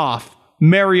 Goff,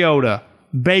 Mariota,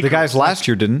 Baker. The guys last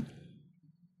year didn't.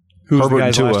 Who's Herbert the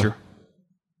guys and Tua. last year?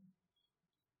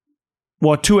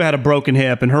 Well, Tua had a broken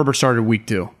hip, and Herbert started week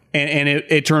 2. And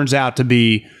it turns out to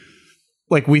be,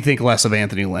 like, we think less of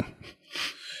Anthony Lynn.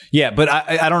 Yeah, but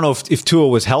I don't know if Tua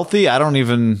was healthy.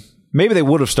 Maybe they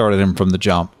would have started him from the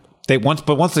jump.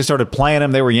 Once they started playing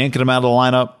him, they were yanking him out of the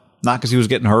lineup, not because he was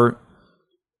getting hurt.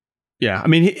 Yeah, I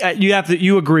mean,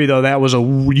 you agree though that was a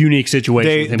unique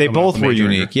situation. They both were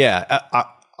unique. Yeah,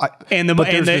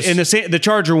 the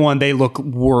Charger one, they look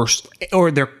worse,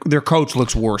 or their coach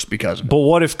looks worse because of it. But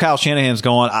what if Kyle Shanahan's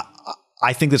going,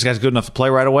 I think this guy's good enough to play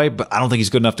right away, but I don't think he's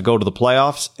good enough to go to the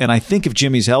playoffs. And I think if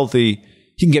Jimmy's healthy,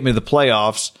 he can get me to the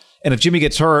playoffs. And if Jimmy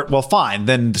gets hurt, well, fine.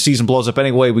 Then the season blows up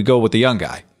anyway. We go with the young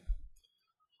guy.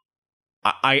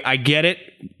 I get it.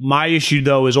 My issue,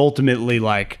 though, is ultimately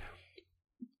like,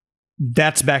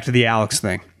 that's back to the Alex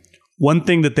thing. One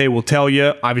thing that they will tell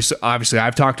you, obviously,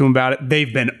 I've talked to him about it.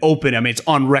 They've been open. I mean, it's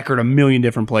on record a million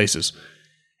different places.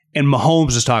 And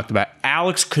Mahomes has talked about it.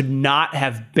 Alex could not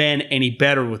have been any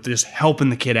better with just helping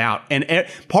the kid out. And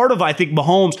part of, I think,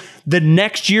 Mahomes, the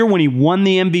next year when he won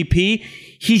the MVP,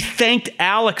 he thanked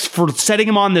Alex for setting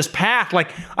him on this path.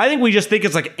 Like, I think we just think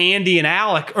it's like Andy and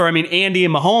Andy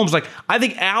and Mahomes. Like, I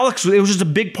think Alex, it was just a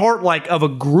big part, like, of a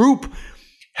group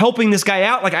helping this guy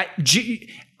out. Like,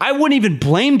 I wouldn't even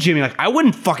blame Jimmy. Like, I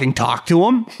wouldn't fucking talk to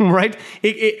him, right?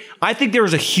 I think there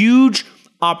was a huge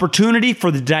opportunity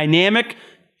for the dynamic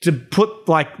to put,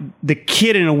 like, the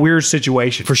kid in a weird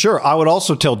situation. For sure. I would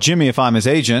also tell Jimmy, if I'm his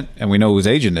agent, and we know who his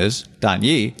agent is, Don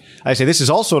Yee, I say this is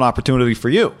also an opportunity for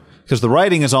you because the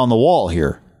writing is on the wall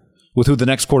here with who the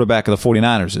next quarterback of the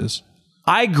 49ers is.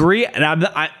 I agree,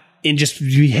 and just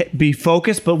be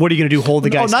focused. But what are you going to do? Hold the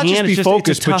guy's hand? Not just be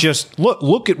focused, but just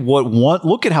look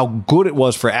at how good it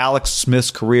was for Alex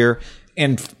Smith's career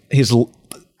and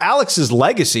Alex's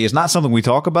legacy is not something we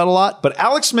talk about a lot, but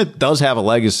Alex Smith does have a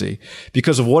legacy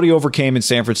because of what he overcame in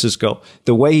San Francisco,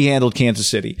 the way he handled Kansas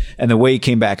City, and the way he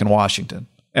came back in Washington.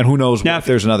 And who knows if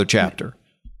there's another chapter.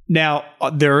 Now,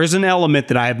 there is an element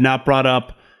that I have not brought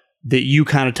up that you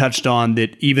kind of touched on,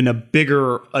 that even a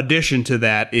bigger addition to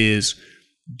that is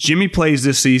Jimmy plays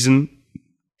this season,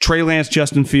 Trey Lance,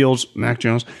 Justin Fields, Mac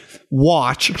Jones.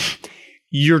 Watch.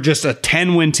 You're just a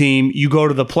 10-win team. You go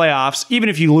to the playoffs. Even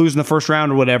if you lose in the first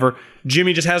round or whatever,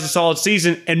 Jimmy just has a solid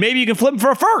season, and maybe you can flip him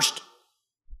for a first.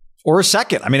 Or a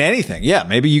second. I mean, anything. Yeah,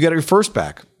 maybe you get your first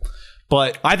back.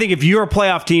 But I think if you're a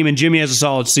playoff team and Jimmy has a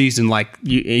solid season, like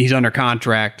he's under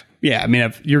contract, yeah, I mean,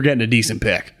 if you're getting a decent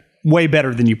pick. Way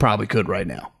better than you probably could right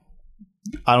now.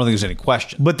 I don't think there's any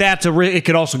question. But it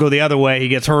could also go the other way. He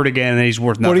gets hurt again and he's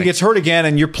worth nothing. But he gets hurt again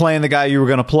and you're playing the guy you were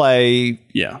going to play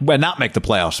and not make the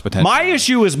playoffs potentially. My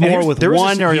issue is more with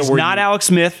one, he's not Alex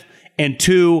Smith, and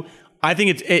two, I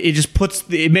think it just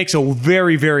makes a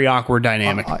very, very awkward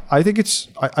dynamic. I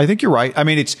think you're right. I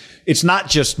mean, it's not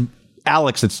just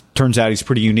Alex that turns out he's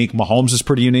pretty unique. Mahomes is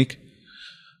pretty unique.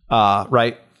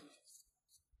 Right?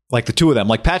 Like the two of them.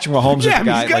 Like Patrick Mahomes is the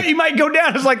guy. He might go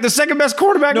down as like the second best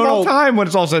quarterback of all time when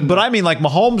it's all said and done. But I mean, like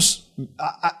Mahomes,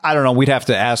 I don't know. We'd have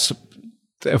to ask.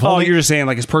 You're just saying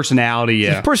like his personality,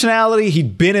 yeah. His personality,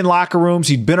 he'd been in locker rooms.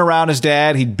 He'd been around his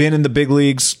dad. He'd been in the big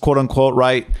leagues, quote unquote,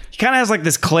 right? He kind of has like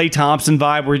this Klay Thompson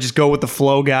vibe where he just go with the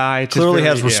flow guy. Clearly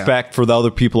has respect for the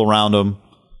other people around him.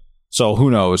 So who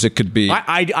knows? It could be.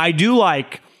 I do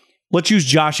like, let's use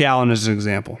Josh Allen as an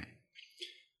example.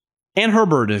 And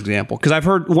Herbert as an example. Because I've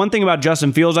heard, one thing about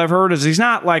Justin Fields I've heard is he's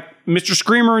not like Mr.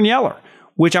 Screamer and Yeller.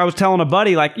 Which I was telling a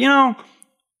buddy, like,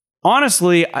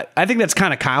 honestly, I think that's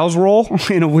kind of Kyle's role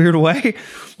in a weird way.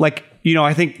 Like,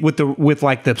 I think with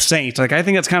like the Saints, like I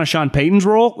think that's kind of Sean Payton's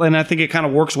role, and I think it kind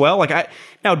of works well. Like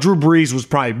now Drew Brees was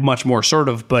probably much more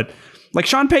assertive, but like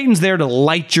Sean Payton's there to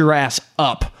light your ass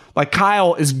up. Like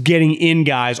Kyle is getting in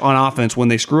guys on offense when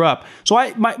they screw up. So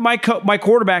my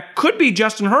quarterback could be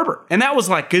Justin Herbert, and that was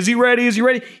like, is he ready? Is he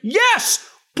ready? Yes,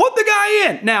 put the guy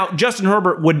in. Now Justin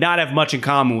Herbert would not have much in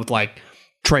common with like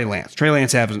Trey Lance. Trey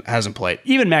Lance hasn't played.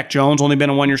 Even Mac Jones only been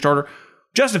a one-year starter.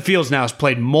 Justin Fields now has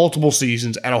played multiple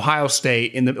seasons at Ohio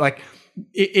State.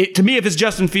 To me, if it's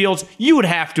Justin Fields, you would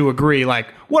have to agree. Like,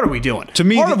 what are we doing? To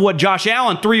me, part of what Josh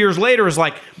Allen 3 years later is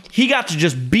like, he got to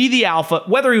just be the alpha,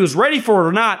 whether he was ready for it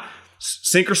or not.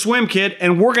 Sink or swim, kid,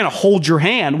 and we're going to hold your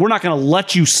hand. We're not going to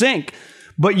let you sink.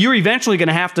 But you're eventually going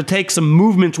to have to take some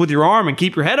movements with your arm and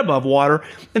keep your head above water.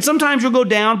 And sometimes you'll go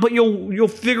down, but you'll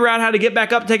figure out how to get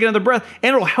back up, take another breath,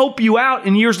 and it'll help you out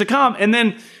in years to come. And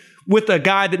then with a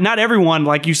guy that not everyone,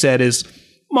 like you said, is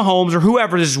Mahomes or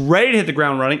whoever is ready to hit the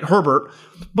ground running, Herbert.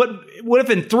 But what if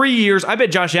in 3 years, I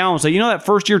bet Josh Allen will say, that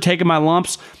first year taking my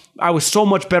lumps, I was so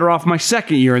much better off my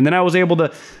second year. And then I was able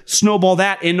to snowball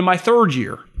that into my third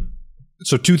year.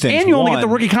 So two things. And you only get the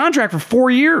rookie contract for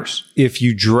 4 years. If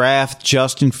you draft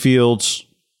Justin Fields,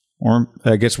 or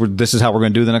I guess this is how we're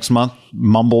going to do the next month,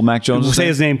 mumble Mac Jones. We'll say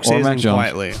his name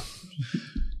quietly.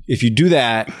 If you do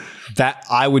that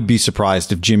I would be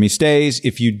surprised if Jimmy stays.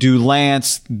 If you do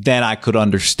Lance, then I could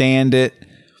understand it.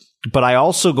 But I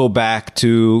also go back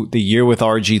to the year with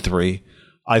RG3.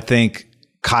 I think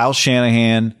Kyle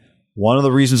Shanahan, one of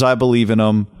the reasons I believe in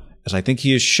him is I think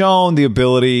he has shown the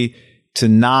ability to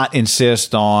not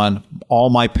insist on all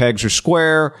my pegs are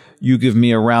square. You give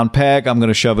me a round peg, I'm going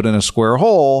to shove it in a square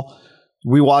hole.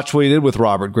 We watched what he did with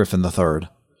Robert Griffin III.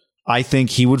 I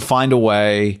think he would find a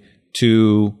way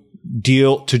to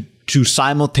to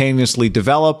simultaneously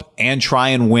develop and try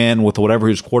and win with whatever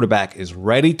his quarterback is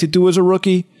ready to do as a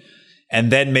rookie.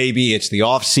 And then maybe it's the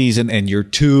offseason and year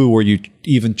 2 where you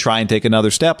even try and take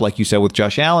another step. Like you said with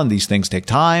Josh Allen, these things take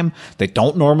time. They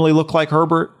don't normally look like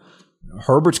Herbert.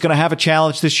 Herbert's going to have a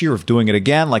challenge this year of doing it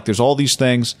again. Like there's all these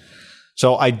things.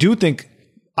 So I do think,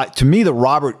 to me, the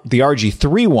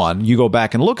RG3 one, you go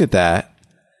back and look at that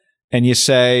and you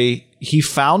say he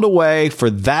found a way for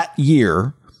that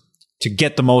year to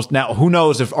get the most. Now, who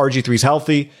knows if RG3 is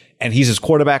healthy and he's his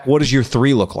quarterback, what does year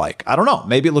 3 look like? I don't know.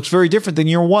 Maybe it looks very different than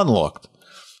year 1 looked.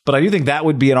 But I do think that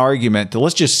would be an argument to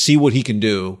let's just see what he can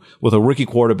do with a rookie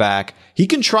quarterback. He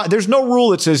can try. There's no rule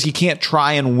that says he can't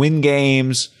try and win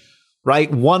games,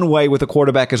 right? One way with a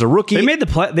quarterback as a rookie. They made the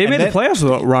playoffs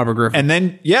with Robert Griffin. And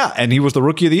then, and he was the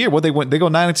rookie of the year. What they go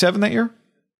 9-7 that year?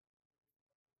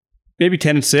 Maybe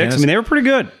 10-6. I mean, they were pretty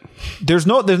good. There's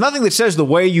nothing that says the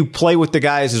way you play with the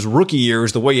guys his rookie year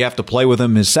is the way you have to play with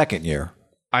him his second year.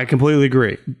 I completely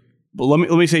agree. But let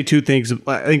me say 2 things.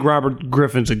 I think Robert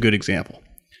Griffin's a good example.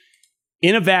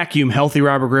 In a vacuum, healthy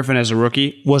Robert Griffin as a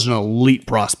rookie was an elite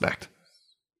prospect.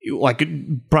 Like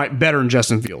better than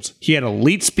Justin Fields. He had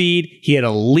elite speed, he had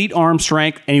elite arm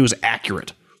strength, and he was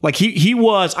accurate. Like he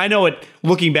was, I know it,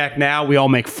 looking back now, we all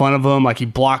make fun of him. Like he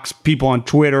blocks people on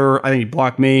Twitter. I think he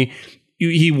blocked me.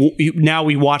 Now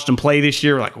we watched him play this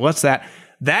year. Like, what's that?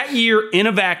 That year, in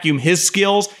a vacuum, his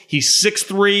skills, he's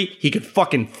 6'3", he could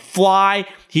fucking fly.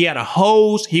 He had a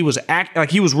hose. He was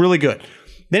he was really good.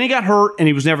 Then he got hurt, and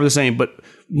he was never the same. But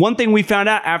one thing we found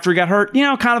out after he got hurt,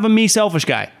 kind of a me selfish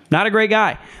guy. Not a great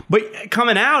guy. But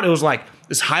coming out, it was like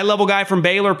this high-level guy from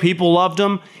Baylor. People loved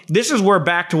him. This is where,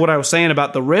 back to what I was saying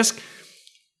about the risk.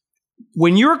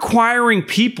 When you're acquiring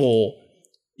people,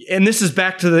 and this is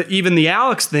back to even the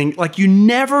Alex thing, like you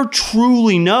never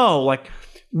truly know. Like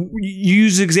you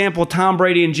use the example of Tom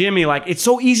Brady and Jimmy. Like it's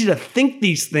so easy to think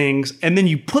these things, and then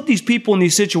you put these people in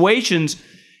these situations,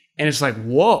 and it's like,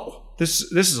 whoa.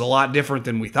 This is a lot different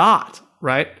than we thought,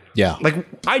 right? Yeah. Like,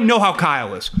 I know how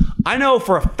Kyle is. I know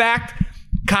for a fact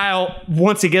Kyle,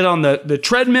 once he gets on the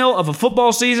treadmill of a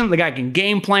football season, the guy can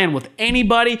game plan with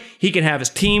anybody. He can have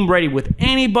his team ready with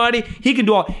anybody. He can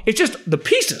do all. It's just the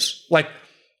pieces. Like,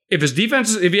 if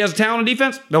he has a talented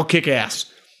defense, they'll kick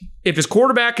ass. If his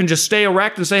quarterback can just stay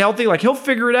erect and stay healthy, like, he'll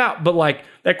figure it out. But, like,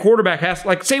 that quarterback has,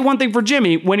 like, say one thing for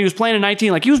Jimmy, when he was playing in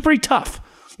 19, like, he was pretty tough.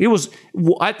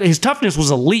 His toughness was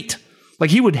elite. Like,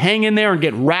 he would hang in there and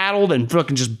get rattled and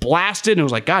fucking just blasted. And it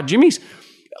was like, God, Jimmy's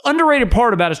underrated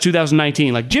part about his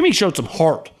 2019. Like, Jimmy showed some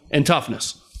heart and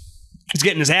toughness. He's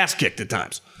getting his ass kicked at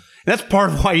times. And that's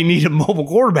part of why you need a mobile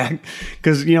quarterback.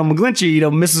 Because,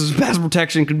 McGlinchey, misses pass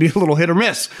protection, can be a little hit or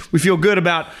miss. We feel good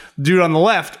about the dude on the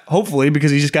left, hopefully,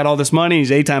 because he's just got all this money. He's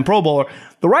an 8-time Pro Bowler.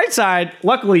 The right side,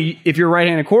 luckily, if you're a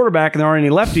right-handed quarterback and there aren't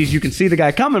any lefties, you can see the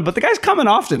guy coming. But the guy's coming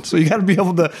often, so you got to be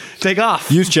able to take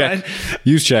off. Use check.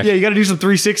 Use check. Yeah, you got to do some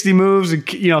 360 moves. And,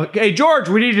 hey, George,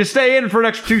 we need you to stay in for an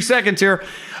extra 2 seconds here.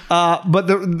 But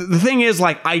the thing is,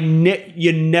 like,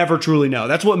 you never truly know.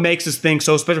 That's what makes this thing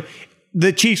so special.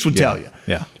 The Chiefs would tell you.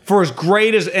 Yeah. For as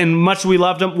great as and much we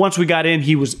loved him, once we got in,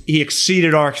 he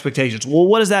exceeded our expectations. Well,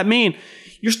 what does that mean?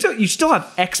 You still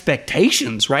have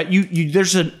expectations, right?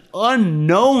 There's an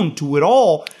unknown to it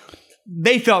all.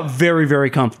 They felt very, very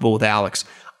comfortable with Alex.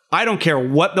 I don't care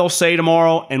what they'll say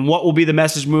tomorrow and what will be the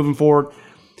message moving forward.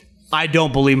 I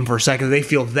don't believe them for a second. They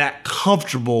feel that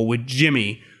comfortable with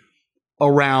Jimmy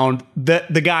around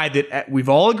the guy that we've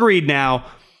all agreed now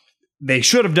they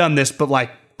should have done this, but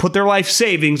like put their life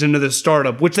savings into this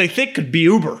startup, which they think could be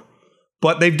Uber,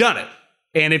 but they've done it.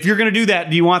 And if you're going to do that,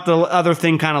 do you want the other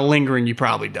thing kind of lingering? You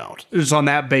probably don't. It's on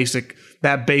that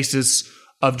basis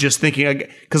of just thinking,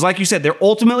 because like you said, they're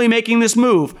ultimately making this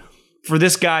move for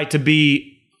this guy to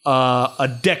be a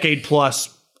decade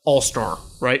plus all-star,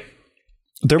 right?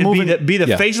 They're and moving be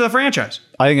the face of the franchise.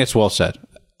 I think it's well said.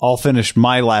 I'll finish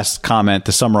my last comment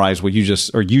to summarize what you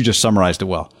just summarized it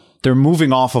well. They're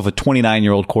moving off of a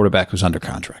 29-year-old quarterback who's under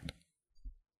contract.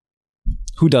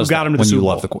 Who does got that him to when the you Super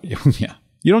love the yeah?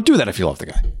 You don't do that if you love the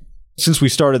guy. Since we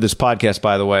started this podcast,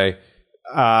 by the way,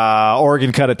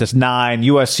 Oregon cut it to 9,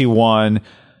 USC 1.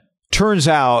 Turns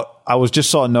out,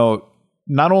 saw a note.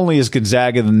 Not only is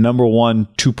Gonzaga the number 1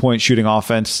 2-point shooting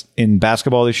offense in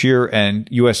basketball this year, and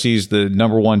USC is the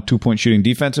number 1 2-point shooting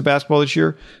defense in basketball this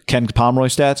year, Ken Pomeroy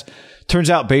stats. Turns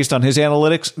out, based on his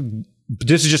analytics,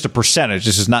 this is just a percentage.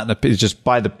 This is not, it's just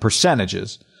by the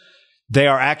percentages. They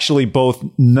are actually both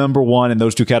number 1 in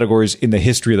those two categories in the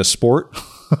history of the sport.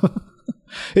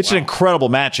 It's an incredible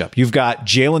matchup. You've got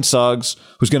Jalen Suggs,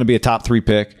 who's going to be a top 3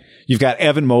 pick. You've got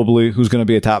Evan Mobley, who's going to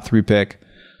be a top 3 pick.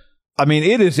 I mean,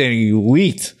 it is an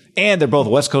elite, and they're both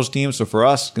West Coast teams. So for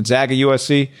us, Gonzaga,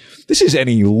 USC, this is an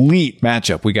elite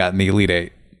matchup we got in the Elite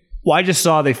Eight. Well, I just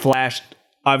saw they flashed.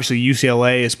 Obviously,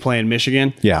 UCLA is playing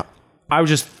Michigan. Yeah. I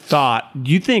just thought,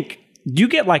 do you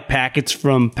get like packets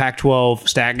from Pac-12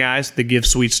 stat guys that give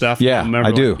sweet stuff? Yeah,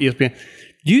 I do. Like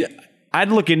ESPN. I'd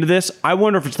look into this. I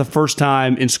wonder if it's the first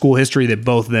time in school history that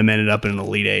both of them ended up in an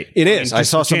Elite Eight. It is. I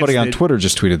saw somebody on Twitter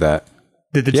just tweeted that.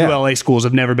 That the two LA schools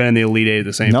have never been in the Elite Eight at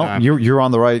the same time. No, you're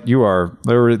on the right. You are.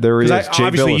 There is.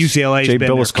 Obviously, UCLA's Jay been there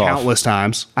Billis countless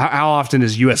times. How often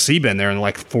has USC been there in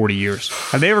like 40 years?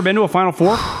 Have they ever been to a Final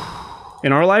Four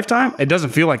in our lifetime? It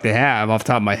doesn't feel like they have off the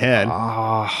top of my head.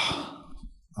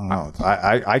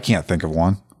 I can't think of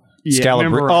one. Yeah,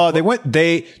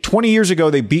 Scalabrini. 20 years ago,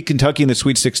 they beat Kentucky in the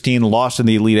Sweet 16, lost in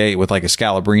the Elite Eight with like a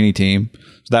Scalabrini team.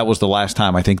 So that was the last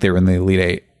time I think they were in the Elite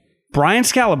Eight. Brian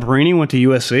Scalabrini went to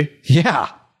USC? Yeah.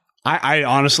 I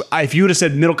honestly, if you would have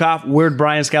said Middlecoff, where'd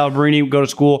Brian Scalabrini go to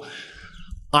school?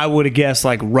 I would have guessed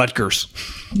like Rutgers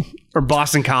or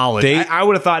Boston College. I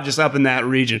would have thought just up in that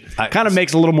region. Kind of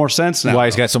makes a little more sense now. Why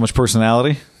he's got so much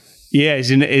personality? Yeah, is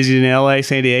he an LA,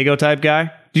 San Diego type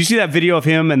guy? Do you see that video of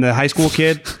him and the high school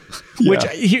kid? Which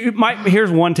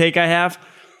here's one take I have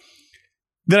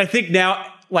that I think now,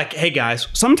 like, hey guys,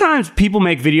 sometimes people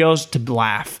make videos to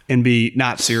laugh and be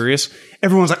not serious.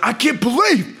 Everyone's like, I can't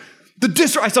believe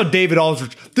I saw David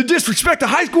Aldridge. The disrespect a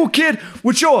high school kid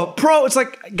would show a pro. It's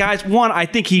like, guys, one, I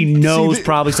think he knows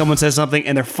probably someone says something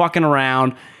and they're fucking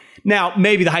around. Now,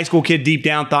 maybe the high school kid deep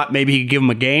down thought maybe he could give him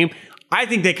a game. I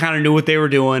think they kind of knew what they were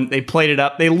doing. They played it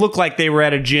up. They looked like they were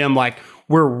at a gym like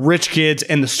where rich kids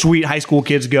and the sweet high school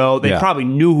kids go. They probably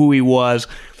knew who he was.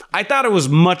 I thought it was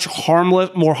much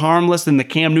more harmless than the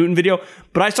Cam Newton video,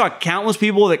 but I saw countless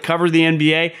people that covered the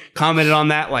NBA commented on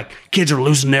that, like, kids are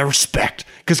losing their respect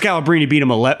because Scalabrini beat him.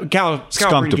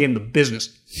 Scalabrini gave him the business.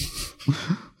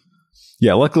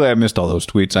 Yeah, luckily I missed all those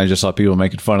tweets. I just saw people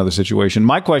making fun of the situation.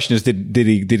 My question is, did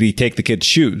he take the kid's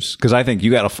shoes? Because I think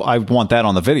I want that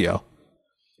on the video.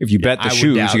 If you bet the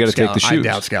shoes, you got to take the shoes. I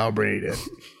doubt Scalabrini did.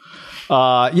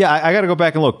 I got to go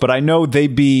back and look, but I know they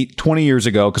beat 20 years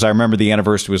ago because I remember the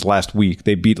anniversary was last week.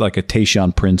 They beat like a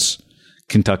Tayshaun Prince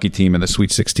Kentucky team in the Sweet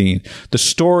 16. The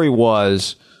story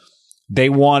was they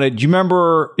wanted, you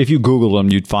remember if you Googled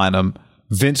them, you'd find them.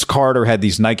 Vince Carter had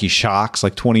these Nike Shocks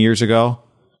like 20 years ago,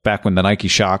 back when the Nike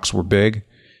Shocks were big.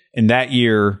 And that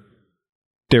year,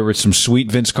 there were some sweet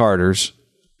Vince Carters,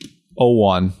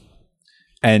 01.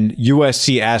 And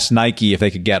USC asked Nike if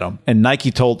they could get them. And Nike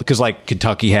told, because like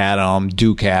Kentucky had them,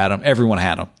 Duke had them, everyone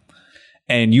had them.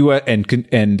 And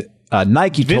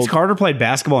Nike Vince Carter played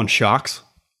basketball in Shocks?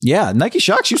 Yeah, Nike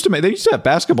Shocks used to have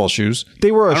basketball shoes.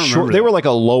 They were they were like a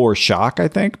lower shock, I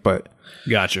think, but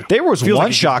gotcha. There was one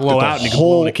like shock blow that out the and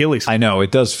whole blow an Achilles. I know,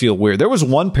 it does feel weird. There was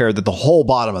one pair that the whole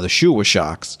bottom of the shoe was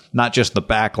Shocks, not just the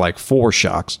back, like 4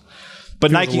 Shocks.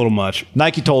 But Nike, a little much.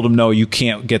 Nike told him, no, you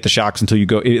can't get the Shocks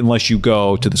unless you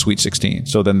go to the Sweet 16.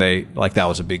 So then that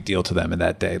was a big deal to them in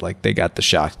that day. Like they got the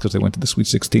Shocks because they went to the Sweet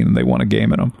 16 and they won a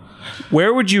game in them.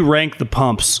 Where would you rank the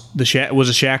pumps? Was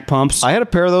it Shaq pumps? I had a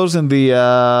pair of those in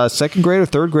the second grade or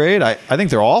third grade. I think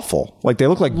they're awful. Like they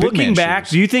look like big man Looking back,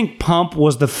 shoes. do you think pump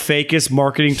was the fakest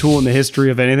marketing tool in the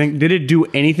history of anything? Did it do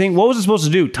anything? What was it supposed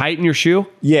to do? Tighten your shoe?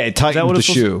 Yeah, it tightened the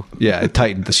shoe. Yeah, it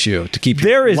tightened the shoe to keep you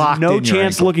There is locked no in your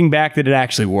chance ankle. looking back that it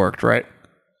actually worked, right?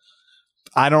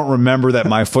 I don't remember that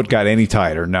my foot got any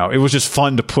tighter. No, it was just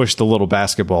fun to push the little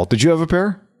basketball. Did you have a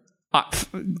pair?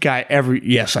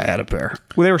 Yes, I had a pair.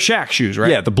 Well, they were Shaq shoes, right?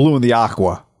 Yeah, the blue and the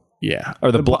aqua. Yeah.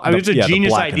 Or it's a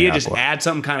genius black and idea. the Just aqua. add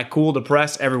something kind of cool to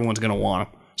press. Everyone's going to want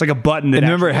them. It's like a button. That And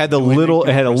remember, it had a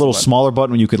little smaller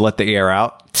button when you could let the air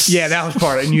out. Yeah, that was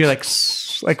part of it. And you're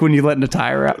like when you're letting the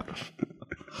tire out.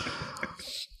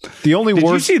 The only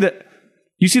worst.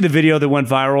 You see the video that went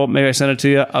viral? Maybe I sent it to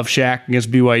you of Shaq against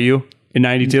BYU in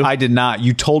 '92. I did not.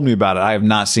 You told me about it. I have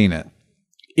not seen it.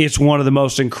 It's one of the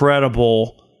most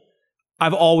incredible.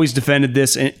 I've always defended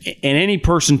this, and any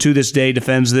person to this day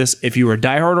defends this. If you were a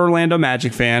diehard Orlando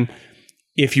Magic fan,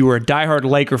 if you were a diehard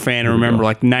Laker fan and remember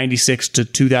like 96 to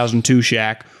 2002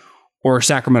 Shaq, or a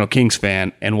Sacramento Kings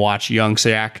fan and watch young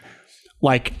Shaq,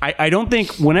 like I don't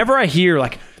think whenever I hear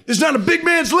like, it's not a big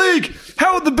man's league,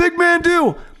 how would the big man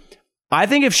do? I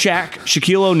think if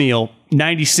Shaquille O'Neal,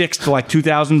 96 to like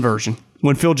 2000 version,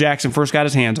 when Phil Jackson first got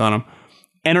his hands on him,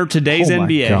 entered today's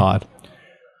NBA. God.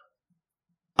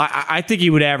 I think he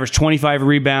would average 25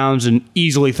 rebounds and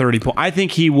easily 30 points. I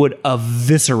think he would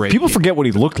eviscerate. People forget what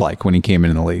he looked like when he came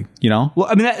in the league, you know? Well,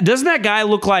 I mean, doesn't that guy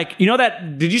look like,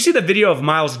 that? Did you see the video of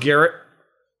Myles Garrett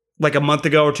like a month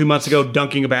ago or 2 months ago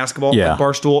dunking a basketball at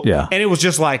Barstool? Yeah. And it was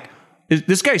just like,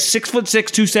 this guy's 6'6",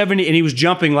 270, and he was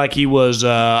jumping like he was,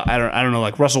 I don't know,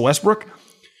 like Russell Westbrook.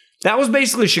 That was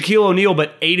basically Shaquille O'Neal,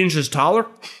 but 8 inches taller.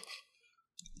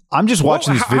 I'm just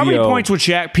watching this video. How many points would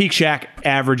peak Shaq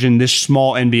average in this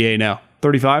small NBA now?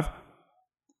 35?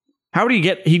 How would he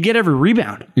get? He'd get every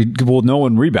rebound. Well, no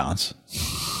one rebounds.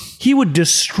 He would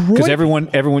destroy. Because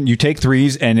everyone, you take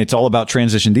threes and it's all about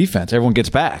transition defense. Everyone gets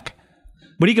back.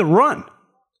 But he could run.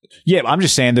 Yeah, I'm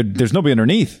just saying that there's nobody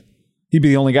underneath. He'd be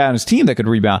the only guy on his team that could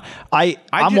rebound.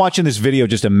 I'm watching this video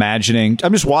just imagining.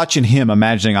 I'm just watching him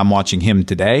imagining I'm watching him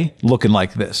today looking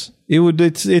like this.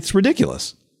 It's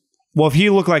ridiculous. Well, if he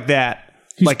looked like that,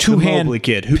 he's like two-hand Mobley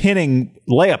kid pinning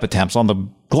layup attempts on the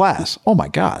glass. Oh my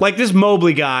God. Like this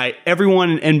Mobley guy, everyone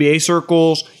in NBA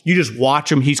circles, you just watch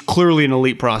him. He's clearly an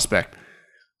elite prospect.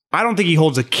 I don't think he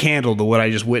holds a candle to what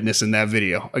I just witnessed in that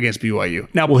video against BYU.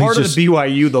 Now, part of the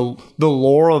BYU, the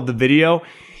lore of the video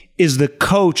is the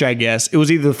coach, I guess, it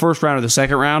was either the first round or the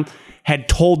second round, had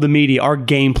told the media, our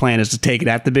game plan is to take it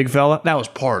at the big fella. That was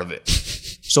part of it.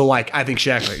 So, like, I think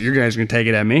Shaq's like, you guys are going to take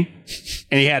it at me?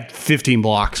 And he had 15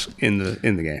 blocks in the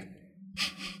game.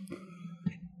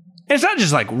 And it's not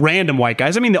just like random white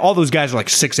guys. I mean, all those guys are like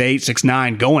 6'8",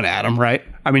 6'9", going at him, right?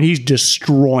 I mean, he's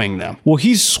destroying them. Well,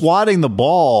 he's swatting the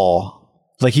ball.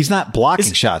 Like, he's not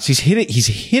blocking shots. He's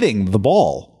hitting the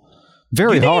ball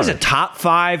very hard. Do you think he's a top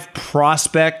 5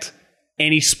 prospect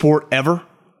any sport ever?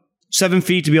 7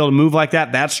 feet to be able to move like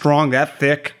that strong, that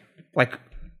thick. Like,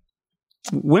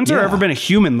 when's there ever been a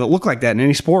human that looked like that in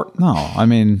any sport? No, I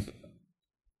mean,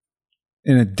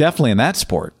 definitely in that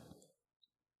sport.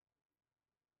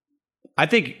 I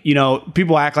think,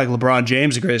 people act like LeBron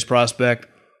James is the greatest prospect.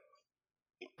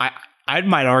 I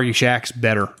might argue Shaq's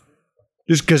better.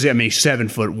 Just because, he's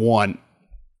 7'1".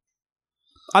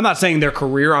 I'm not saying their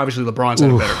career. Obviously, LeBron's had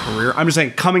a better career. I'm just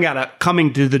saying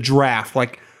coming to the draft,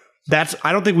 like,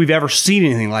 I don't think we've ever seen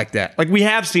anything like that. Like, we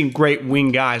have seen great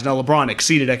wing guys. Now, LeBron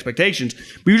exceeded expectations,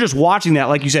 but you're just watching that,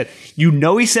 like you said, he's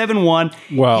 7'1".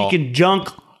 Well, he can junk.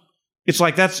 It's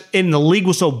like the league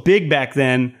was so big back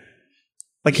then.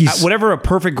 Like, whatever a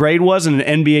perfect grade was in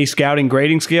an NBA scouting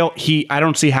grading scale, I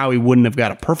don't see how he wouldn't have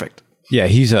got a perfect. Yeah,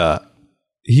 he's a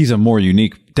more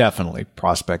unique, definitely,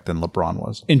 prospect than LeBron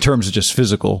was in terms of just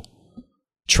physical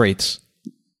traits.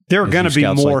 There are going to be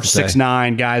more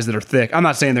 6'9" guys that are thick. I'm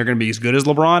not saying they're going to be as good as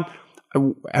LeBron.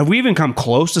 Have we even come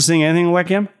close to seeing anything like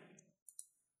him?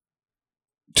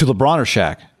 To LeBron or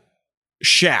Shaq?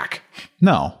 Shaq.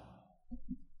 No.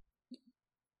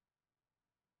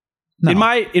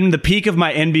 In the peak of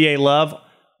my NBA love,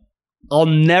 I'll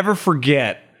never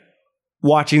forget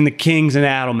watching the Kings and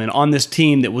Adelman on this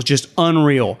team that was just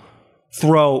unreal.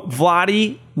 Throw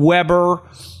Vlade, Weber,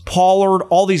 Pollard,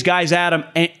 all these guys at him,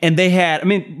 and they had,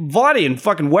 Vlade and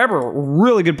fucking Weber were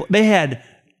really good. They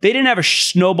didn't have a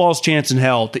snowball's chance in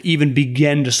hell to even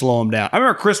begin to slow him down. I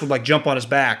remember Chris would jump on his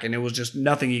back, and it was just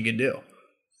nothing he could do.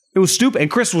 It was stupid. And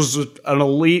Chris was an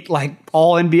elite,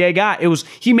 all NBA guy.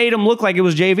 He made him look like it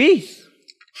was JV. It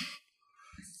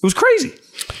was crazy.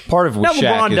 Part of what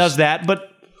LeBron does that, but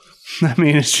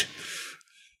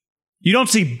you don't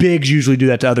see bigs usually do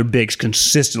that to other bigs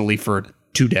consistently for a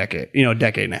decade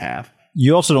and a half.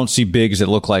 You also don't see bigs that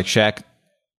look like Shaq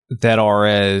that are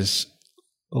as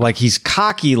he's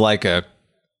cocky like a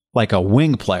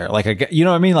wing player, you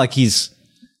know what I mean? Like he's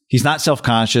not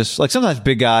self-conscious. Like sometimes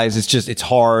big guys, it's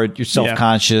hard. You're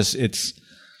self-conscious.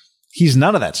 He's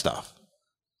none of that stuff.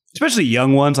 Especially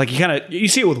young ones. Like you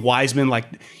see it with Wiseman. Like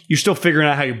you're still figuring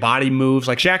out how your body moves.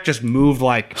 Like Shaq just moved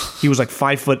like he was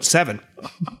 5'7".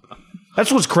 That's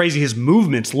what's crazy. His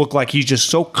movements look like he's just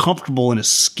so comfortable in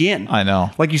his skin. I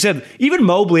know. Like you said, even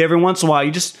Mobley every once in a while,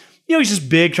 he's just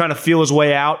big, trying to feel his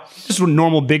way out. Just what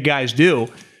normal big guys do.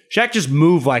 Shaq just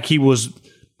moved like he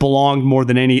belonged more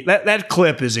than any. That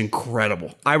clip is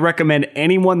incredible. I recommend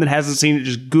anyone that hasn't seen it,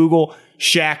 just Google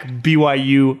Shaq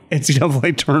BYU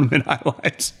NCAA tournament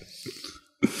highlights.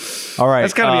 All right.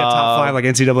 That's got to be a top 5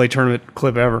 NCAA tournament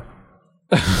clip ever.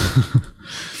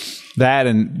 That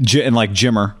and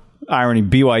Jimmer. Irony,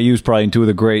 BYU is probably 2 of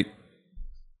the great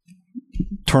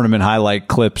tournament highlight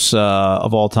clips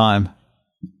of all time.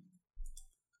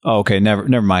 Oh, okay,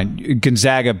 never mind.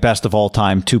 Gonzaga, best of all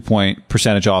time, 2-point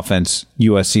percentage offense.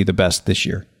 USC, the best this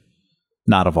year.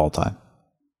 Not of all time.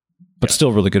 But still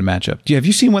a really good matchup. Have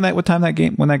you seen when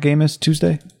that game is?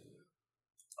 Tuesday?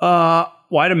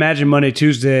 I'd imagine Monday,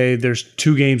 Tuesday, there's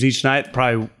 2 games each night.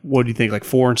 Probably, what do you think, like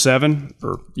 4 and 7?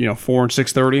 Or, 4 and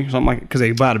 6:30? Something like that? Because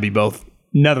they about to be both.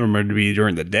 None of them are to be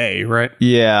during the day, right?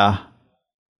 Yeah.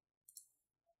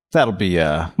 That'll be... we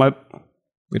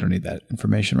don't need that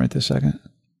information right this second.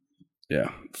 Yeah.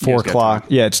 4 o'clock.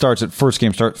 Yeah, it starts at... First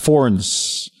game starts... 4 and...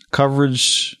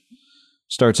 Coverage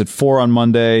starts at 4 on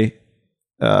Monday,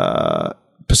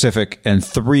 Pacific, and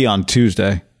 3 on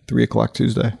Tuesday. 3 o'clock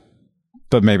Tuesday.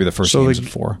 But maybe the first game's at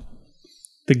 4.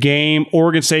 The game,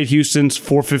 Oregon State, Houston's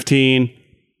 4:15.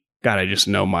 God, I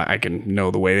can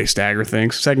know the way they stagger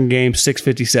things. Second game,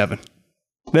 6:57.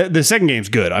 The second game's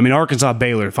good. I mean, Arkansas,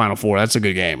 Baylor, Final Four. That's a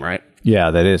good game, right? Yeah,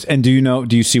 that is. And do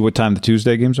you see what time the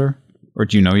Tuesday games are? Or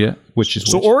do you know yet?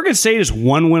 So Oregon State is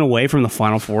 1 win away from the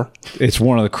Final Four. It's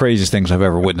one of the craziest things I've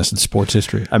ever witnessed in sports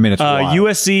history. I mean, it's wild.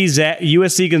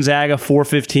 USC Gonzaga,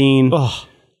 4:15. Oh.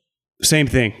 Same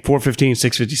thing, 4:15,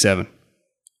 6:57.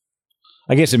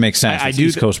 I guess it makes sense. It's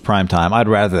East Coast prime time. I'd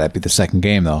rather that be the second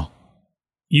game, though.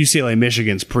 UCLA,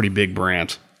 Michigan's pretty big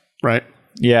brand, right?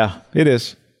 Yeah, it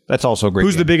is. That's also a great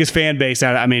Who's game. the biggest fan base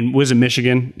out? I mean, was it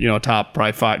Michigan? Top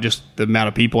probably 5. Just the amount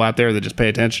of people out there that just pay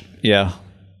attention. Yeah.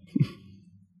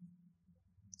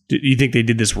 Do you think they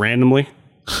did this randomly,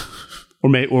 or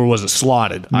was it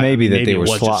slotted? Maybe they were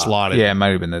slotted. Yeah, it might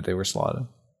have been that they were slotted.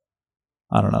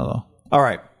 I don't know though. All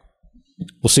right,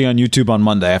 we'll see you on YouTube on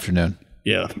Monday afternoon.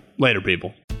 Yeah, later,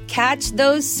 people. Catch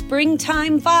those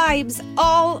springtime vibes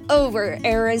all over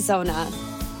Arizona.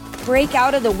 Break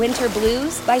out of the winter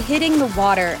blues by hitting the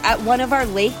water at one of our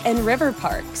lake and river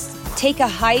parks. Take a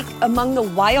hike among the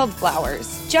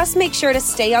wildflowers. Just make sure to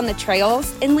stay on the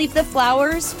trails and leave the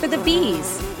flowers for the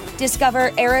bees.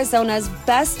 Discover Arizona's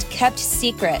best kept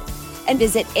secret and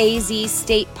visit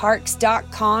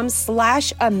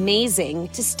azstateparks.com/amazing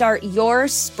to start your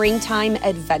springtime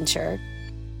adventure.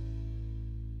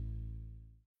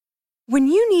 When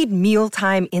you need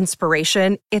mealtime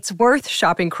inspiration, it's worth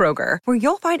shopping Kroger, where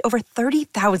you'll find over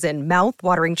 30,000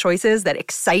 mouth-watering choices that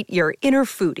excite your inner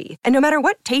foodie. And no matter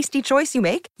what tasty choice you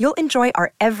make, you'll enjoy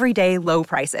our everyday low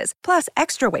prices, plus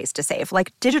extra ways to save,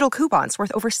 like digital coupons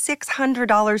worth over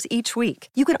 $600 each week.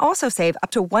 You can also save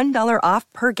up to $1 off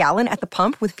per gallon at the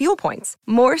pump with fuel points.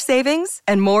 More savings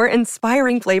and more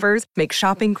inspiring flavors make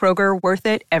shopping Kroger worth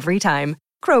it every time.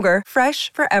 Kroger,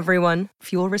 fresh for everyone.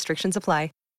 Fuel restrictions apply.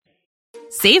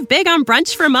 Save big on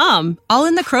brunch for mom, all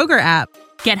in the Kroger app.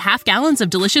 Get half gallons of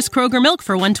delicious Kroger milk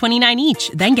for $1.29 each.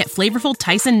 Then get flavorful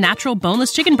Tyson natural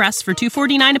boneless chicken breasts for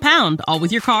 $2.49 a pound, all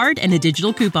with your card and a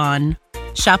digital coupon.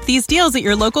 Shop these deals at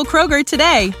your local Kroger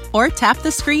today, or tap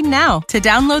the screen now to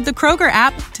download the Kroger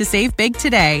app to save big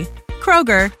today.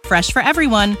 Kroger, fresh for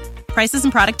everyone. Prices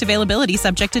and product availability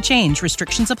subject to change.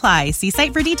 Restrictions apply. See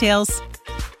site for details.